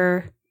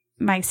offer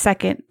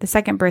the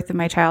second birth of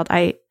my child.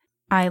 I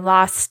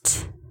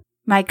lost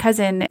my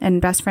cousin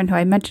and best friend who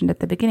I mentioned at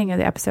the beginning of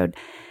the episode,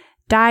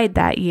 died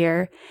that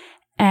year.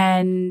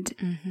 And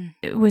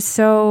it was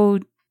so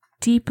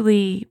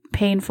deeply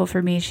painful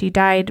for me. She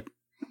died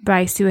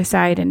by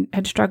suicide and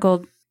had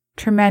struggled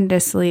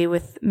tremendously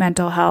with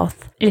mental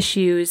health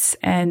issues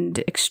and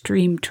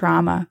extreme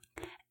trauma.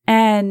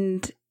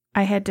 And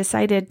I had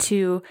decided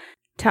to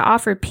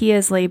offer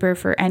Pia's labor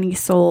for any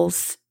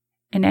souls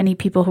and any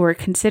people who were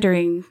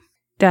considering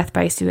death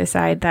by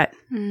suicide, that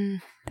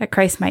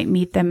Christ might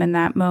meet them in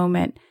that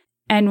moment.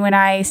 And when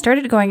I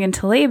started going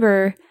into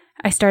labor,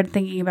 I started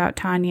thinking about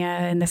Tanya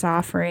and this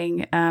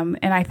offering, and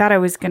I thought I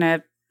was going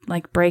to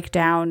break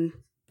down.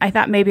 I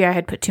thought maybe I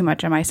had put too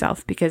much on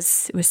myself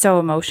because it was so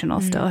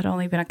emotional still. It had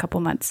only been a couple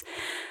months.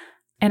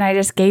 And I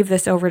just gave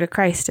this over to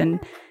Christ and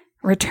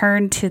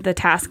returned to the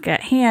task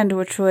at hand,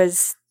 which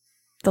was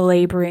the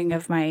laboring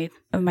of my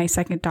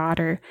second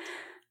daughter.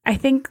 I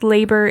think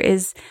labor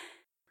is,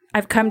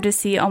 I've come to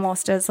see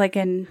almost as like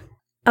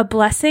a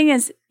blessing,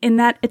 as in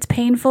that it's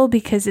painful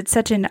because it's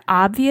such an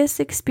obvious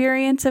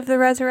experience of the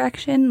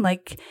resurrection.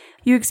 Like,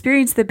 you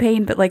experience the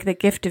pain, but like the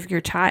gift of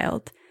your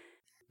child.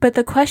 But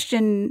the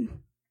question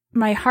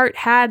my heart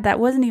had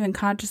that wasn't even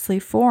consciously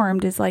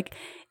formed is like,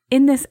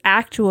 in this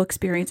actual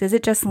experience, is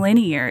it just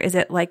linear? Is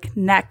it like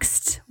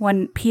next,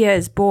 when Pia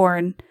is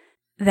born,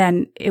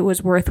 then it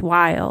was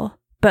worthwhile?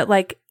 But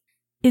like,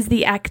 is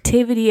the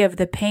activity of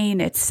the pain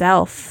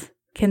itself,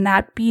 can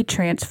that be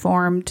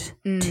transformed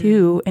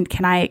too? And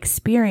can I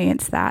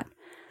experience that?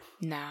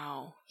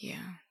 Now,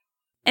 yeah.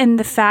 And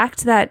the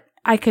fact that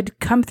I could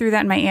come through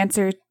that, my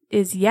answer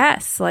is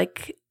yes.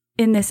 Like,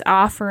 in this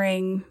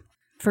offering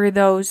for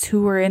those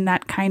who were in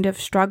that kind of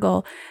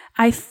struggle,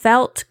 I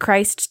felt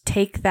Christ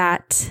take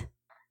that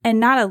and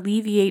not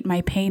alleviate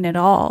my pain at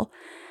all,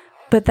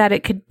 but that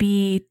it could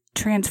be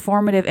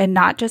transformative and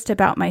not just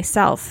about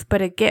myself,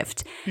 but a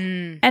gift.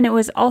 And it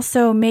was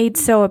also made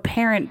so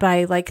apparent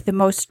by like the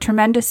most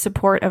tremendous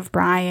support of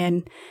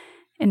Brian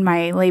and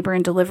my labor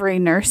and delivery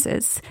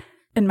nurses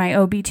and my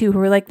OB too, who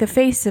were like the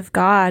face of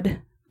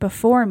God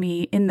before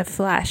me in the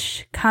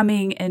flesh,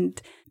 coming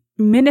and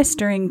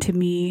ministering to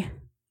me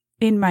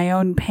in my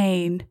own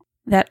pain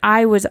that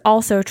I was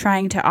also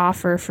trying to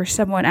offer for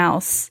someone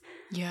else.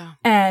 Yeah.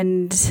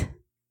 And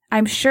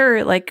I'm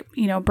sure, like,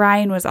 you know,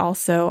 Brian was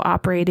also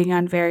operating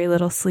on very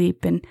little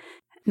sleep, and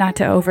not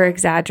to over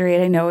exaggerate,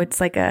 I know it's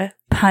like a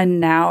pun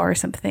now or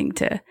something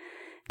to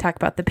talk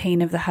about the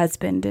pain of the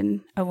husband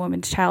in a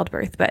woman's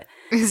childbirth, but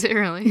is it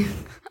really?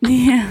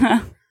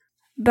 Yeah.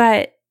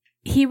 But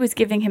he was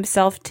giving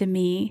himself to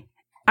me.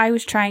 I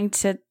was trying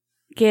to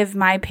give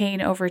my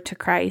pain over to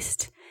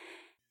Christ,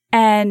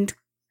 and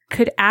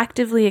could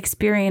actively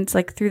experience,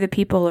 like through the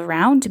people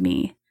around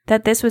me,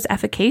 that this was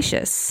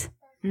efficacious.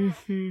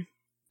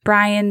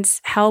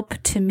 Brian's help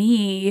to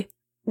me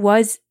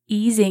was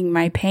easing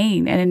my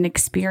pain and an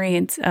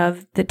experience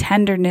of the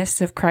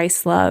tenderness of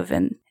Christ's love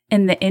and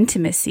the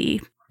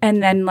intimacy.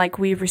 And then like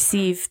we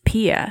receive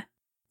Pia.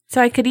 So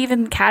I could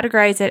even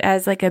categorize it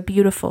as like a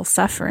beautiful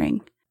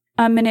suffering.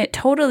 And it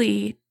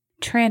totally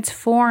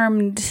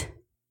transformed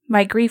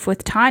my grief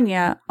with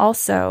Tanya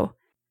also,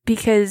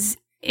 because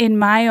in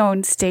my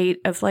own state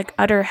of like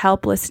utter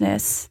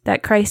helplessness,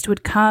 that Christ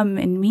would come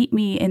and meet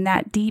me in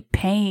that deep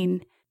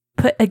pain,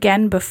 put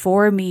again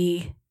before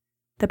me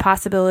the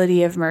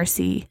possibility of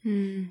mercy.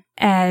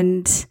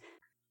 And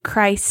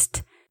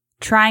Christ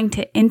trying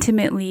to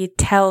intimately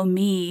tell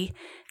me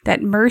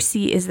that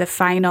mercy is the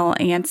final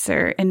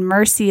answer, and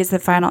mercy is the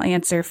final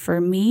answer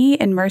for me,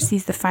 and mercy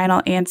is the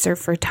final answer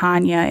for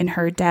Tanya in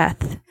her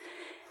death,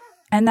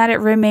 and that it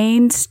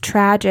remains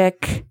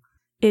tragic.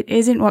 It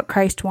isn't what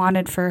Christ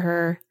wanted for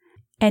her,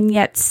 and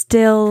yet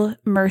still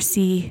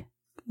mercy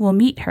will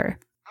meet her.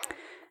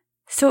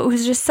 So it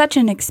was just such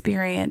an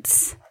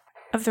experience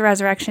of the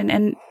resurrection,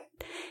 and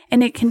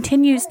it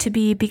continues to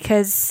be,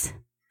 because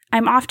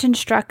I'm often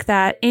struck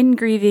that in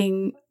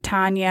grieving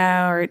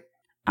Tanya or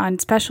on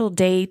special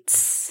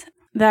dates,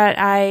 that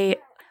I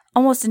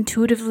almost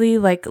intuitively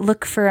like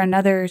look for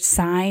another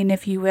sign,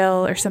 if you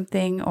will, or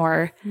something,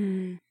 or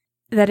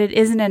that it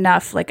isn't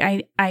enough. Like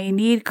I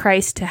need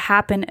Christ to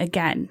happen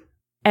again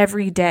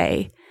every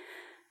day.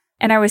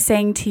 And I was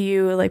saying to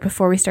you, like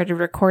before we started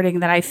recording,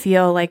 that I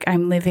feel like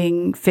I'm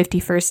living 50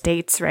 First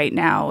Dates right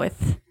now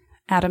with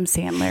Adam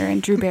Sandler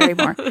and Drew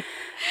Barrymore.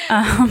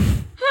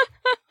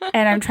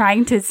 And I'm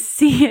trying to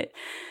see it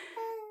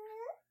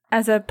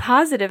as a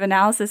positive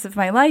analysis of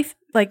my life,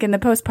 like in the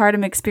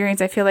postpartum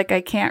experience, I feel like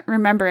I can't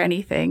remember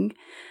anything.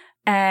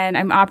 And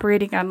I'm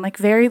operating on like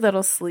very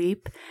little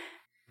sleep.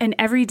 And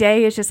every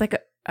day is just like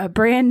a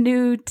brand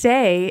new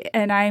day.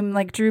 And I'm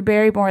like Drew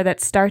Barrymore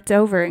that starts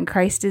over, and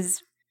Christ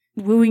is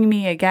wooing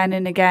me again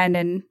and again.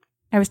 And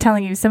I was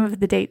telling you some of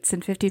the dates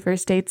in 50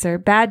 First Dates are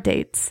bad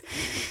dates.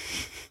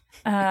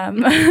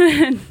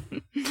 And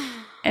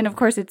of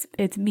course,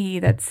 it's me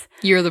that's...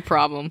 You're the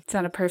problem. It's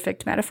not a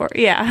perfect metaphor.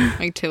 Yeah.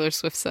 Like Taylor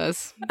Swift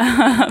says.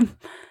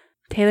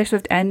 Taylor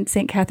Swift and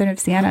St. Catherine of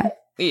Siena.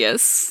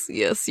 Yes,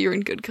 you're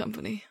in good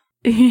company.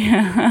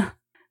 Yeah.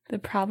 The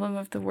problem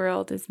of the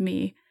world is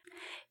me.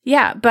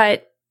 Yeah,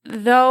 but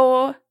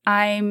though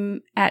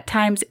I'm at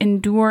times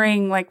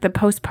enduring like the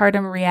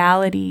postpartum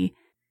reality,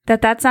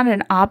 that's not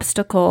an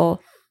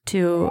obstacle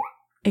to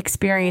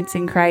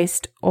experiencing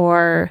Christ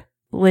or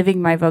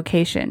living my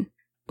vocation,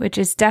 which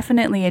is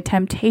definitely a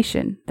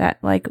temptation that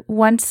like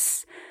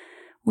once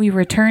we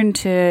return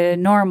to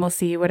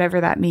normalcy,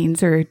 whatever that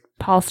means, or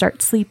Paul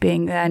starts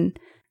sleeping, then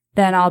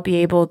I'll be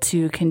able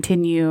to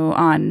continue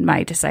on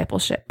my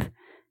discipleship.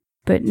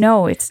 But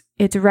no, it's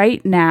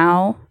right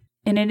now.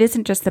 And it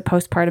isn't just the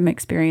postpartum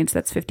experience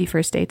that's 50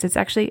 First Dates. It's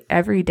actually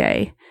every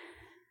day.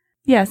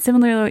 Yeah,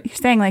 similarly to what you're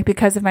saying, like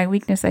because of my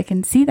weakness, I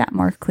can see that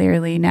more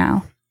clearly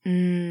now.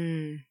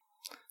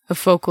 A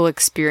focal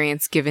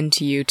experience given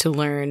to you to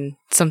learn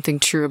something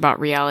true about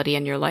reality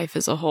and your life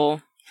as a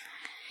whole.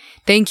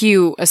 Thank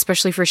you,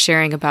 especially for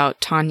sharing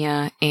about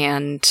Tanya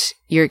and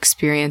your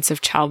experience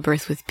of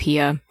childbirth with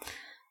Pia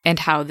and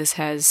how this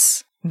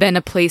has been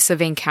a place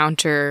of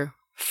encounter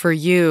for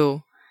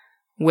you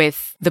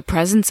with the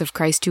presence of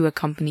Christ who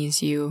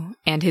accompanies you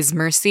and his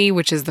mercy,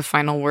 which is the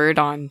final word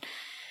on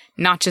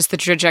not just the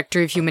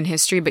trajectory of human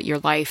history, but your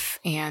life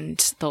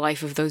and the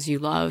life of those you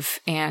love.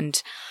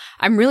 And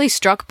I'm really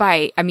struck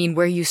by,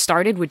 where you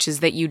started, which is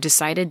that you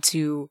decided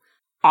to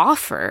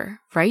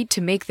offer, right?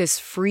 To make this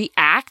free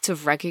act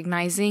of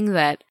recognizing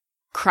that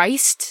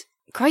Christ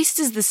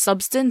is the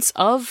substance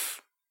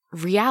of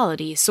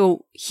reality.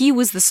 So he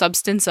was the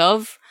substance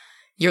of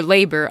your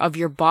labor, of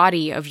your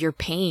body, of your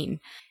pain.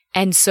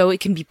 And so it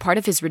can be part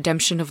of his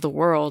redemption of the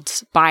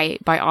world by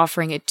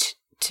offering it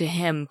to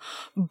him.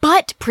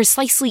 But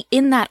precisely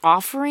in that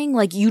offering,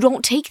 like you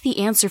don't take the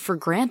answer for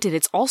granted.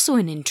 It's also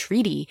an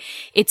entreaty.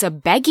 It's a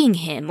begging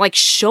him, like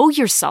show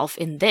yourself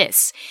in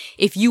this.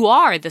 If you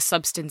are the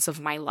substance of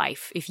my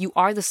life, if you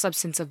are the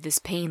substance of this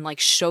pain, like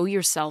show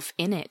yourself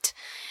in it.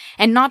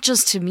 And not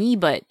just to me,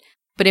 but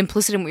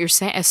implicit in what you're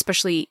saying,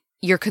 especially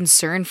your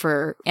concern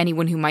for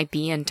anyone who might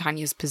be in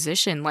Tanya's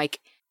position, like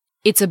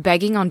it's a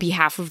begging on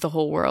behalf of the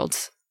whole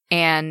world.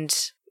 And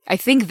I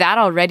think that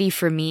already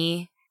for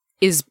me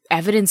is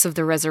evidence of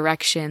the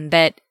resurrection,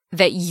 that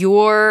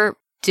your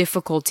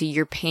difficulty,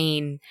 your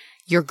pain,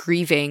 your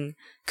grieving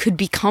could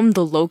become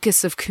the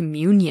locus of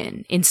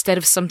communion instead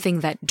of something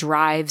that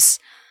drives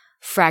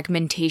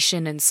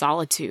fragmentation and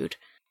solitude.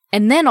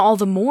 And then all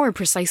the more,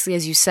 precisely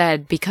as you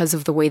said, because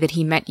of the way that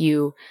he met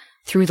you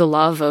through the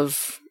love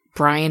of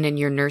Brian and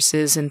your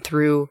nurses and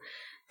through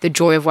the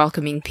joy of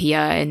welcoming Pia.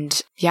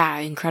 And yeah,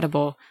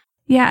 incredible.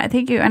 Yeah,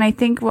 thank you. And I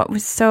think what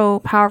was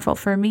so powerful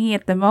for me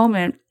at the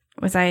moment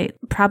was I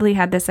probably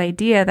had this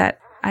idea that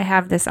I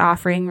have this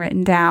offering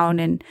written down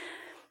and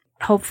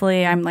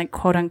hopefully I'm like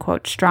quote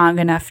unquote strong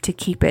enough to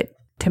keep it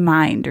to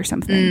mind or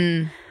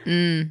something.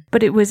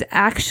 But it was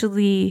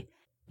actually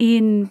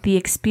in the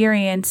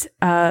experience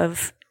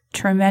of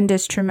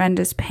tremendous,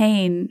 tremendous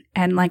pain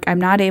and like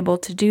I'm not able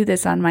to do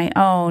this on my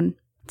own.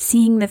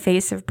 Seeing the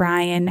face of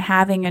Brian,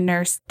 having a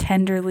nurse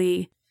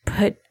tenderly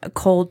put a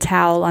cold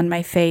towel on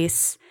my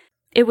face.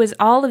 It was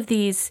all of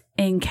these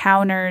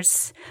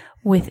encounters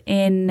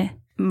within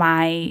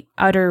my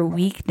utter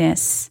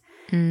weakness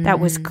that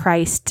was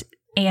Christ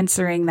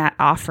answering that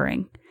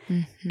offering.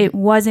 It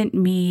wasn't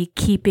me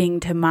keeping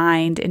to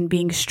mind and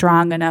being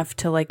strong enough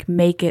to like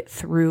make it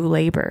through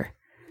labor.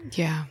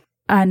 Yeah.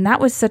 And that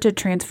was such a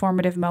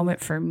transformative moment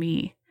for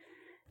me.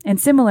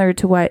 And similar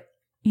to what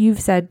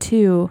you've said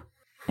too,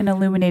 and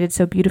illuminated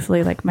so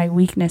beautifully, like my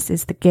weakness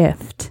is the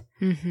gift.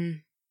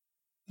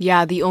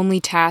 Yeah, the only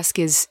task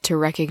is to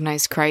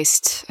recognize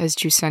Christ, as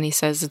Giussani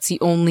says. It's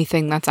the only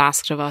thing that's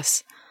asked of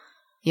us.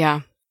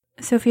 Yeah.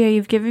 Sophia,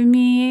 you've given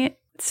me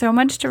so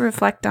much to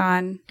reflect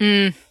on.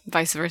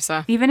 Vice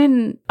versa. Even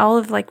in all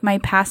of like my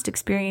past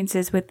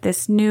experiences with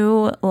this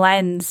new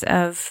lens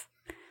of,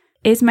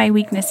 is my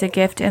weakness a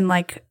gift? And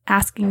like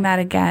asking that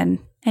again.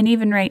 And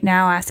even right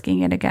now,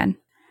 asking it again.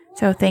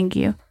 So thank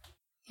you.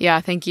 Yeah,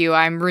 thank you.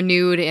 I'm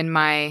renewed in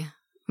my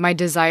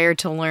desire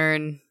to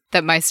learn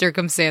that my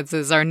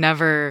circumstances are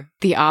never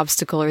the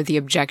obstacle or the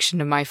objection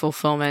to my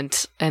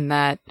fulfillment, and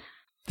that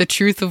the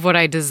truth of what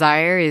I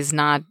desire is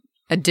not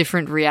a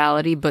different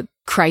reality, but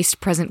Christ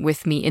present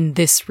with me in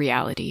this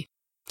reality.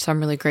 So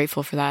I'm really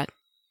grateful for that.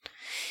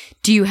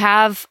 Do you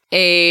have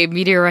a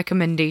media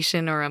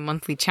recommendation or a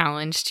monthly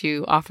challenge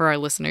to offer our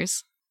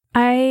listeners?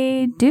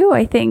 I do.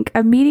 I think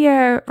a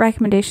media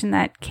recommendation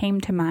that came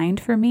to mind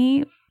for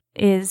me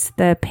is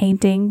the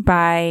painting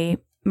by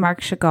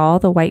Marc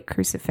Chagall, The White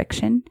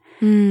Crucifixion.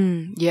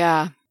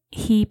 Yeah.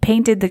 He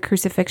painted the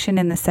crucifixion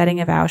in the setting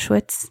of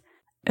Auschwitz.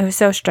 It was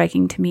so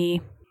striking to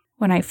me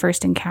when I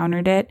first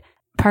encountered it,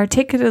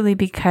 particularly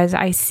because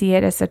I see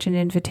it as such an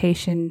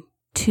invitation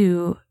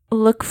to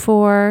look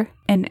for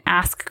and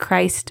ask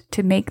Christ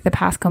to make the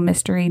Paschal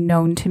mystery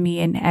known to me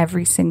in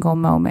every single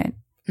moment.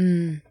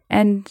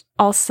 And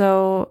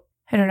also,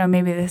 I don't know,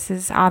 maybe this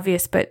is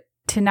obvious, but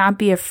to not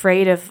be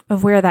afraid of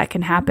where that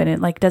can happen.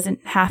 It like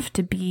doesn't have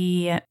to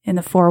be in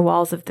the four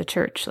walls of the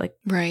church. Like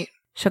right.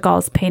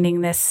 Chagall's painting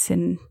this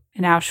in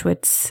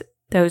Auschwitz,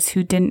 those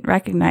who didn't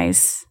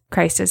recognize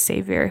Christ as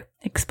Savior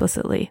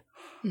explicitly.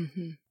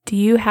 Do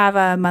you have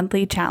a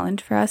monthly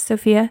challenge for us,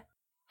 Sophia?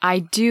 I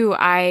do.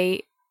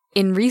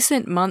 In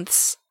recent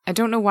months, I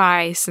don't know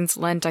why, since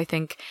Lent, I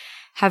think,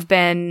 have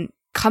been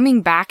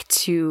coming back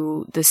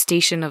to the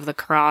Station of the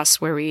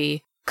Cross where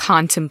we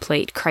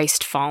contemplate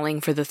Christ falling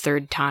for the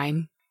third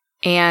time.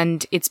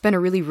 And it's been a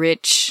really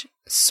rich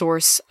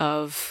source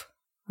of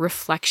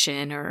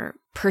reflection or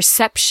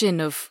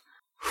perception of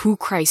who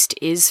Christ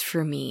is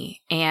for me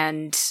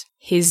and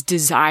his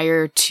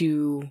desire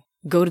to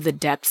go to the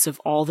depths of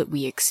all that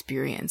we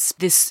experience.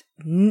 This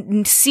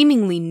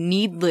seemingly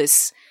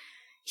needless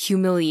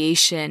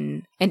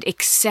humiliation and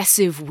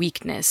excessive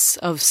weakness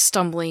of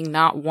stumbling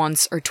not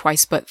once or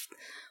twice, but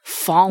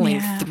falling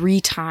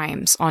 3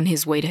 times on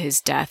his way to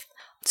his death.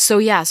 So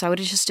I would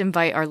just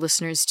invite our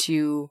listeners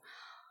to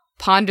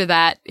ponder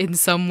that in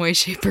some way,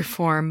 shape, or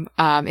form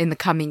in the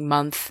coming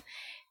month,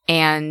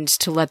 and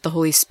to let the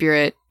Holy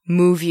Spirit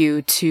move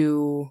you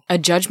to a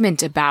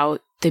judgment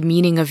about the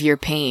meaning of your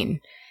pain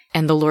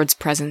and the Lord's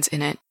presence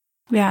in it.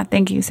 Yeah,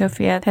 thank you,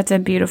 Sophia. That's a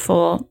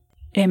beautiful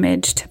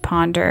image to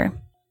ponder.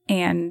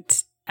 And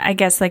I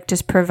guess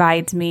just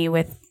provides me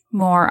with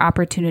more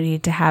opportunity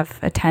to have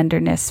a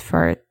tenderness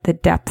for the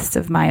depths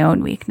of my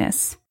own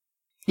weakness.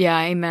 Yeah,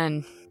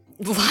 amen.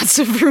 Lots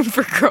of room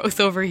for growth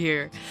over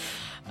here.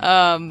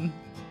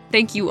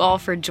 Thank you all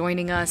for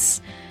joining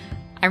us.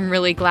 I'm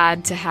really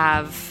glad to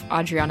have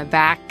Adriana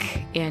back,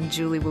 and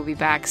Julie will be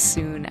back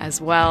soon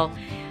as well.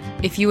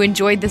 If you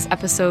enjoyed this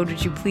episode,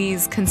 would you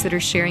please consider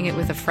sharing it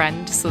with a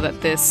friend so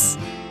that this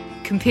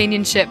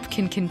companionship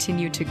can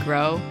continue to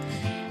grow?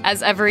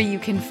 As ever, you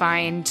can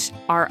find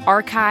our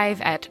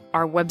archive at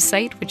our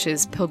website, which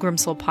is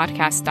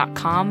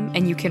pilgrimsoulpodcast.com,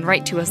 and you can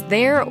write to us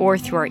there or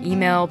through our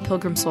email,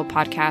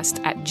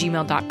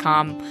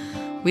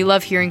 pilgrimsoulpodcast@gmail.com. We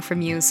love hearing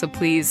from you, so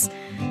please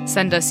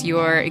send us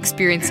your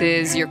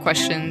experiences, your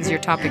questions, your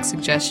topic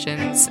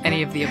suggestions,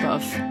 any of the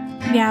above.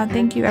 Yeah,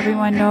 thank you,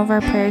 everyone. Know of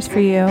our prayers for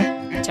you.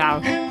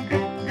 Ciao.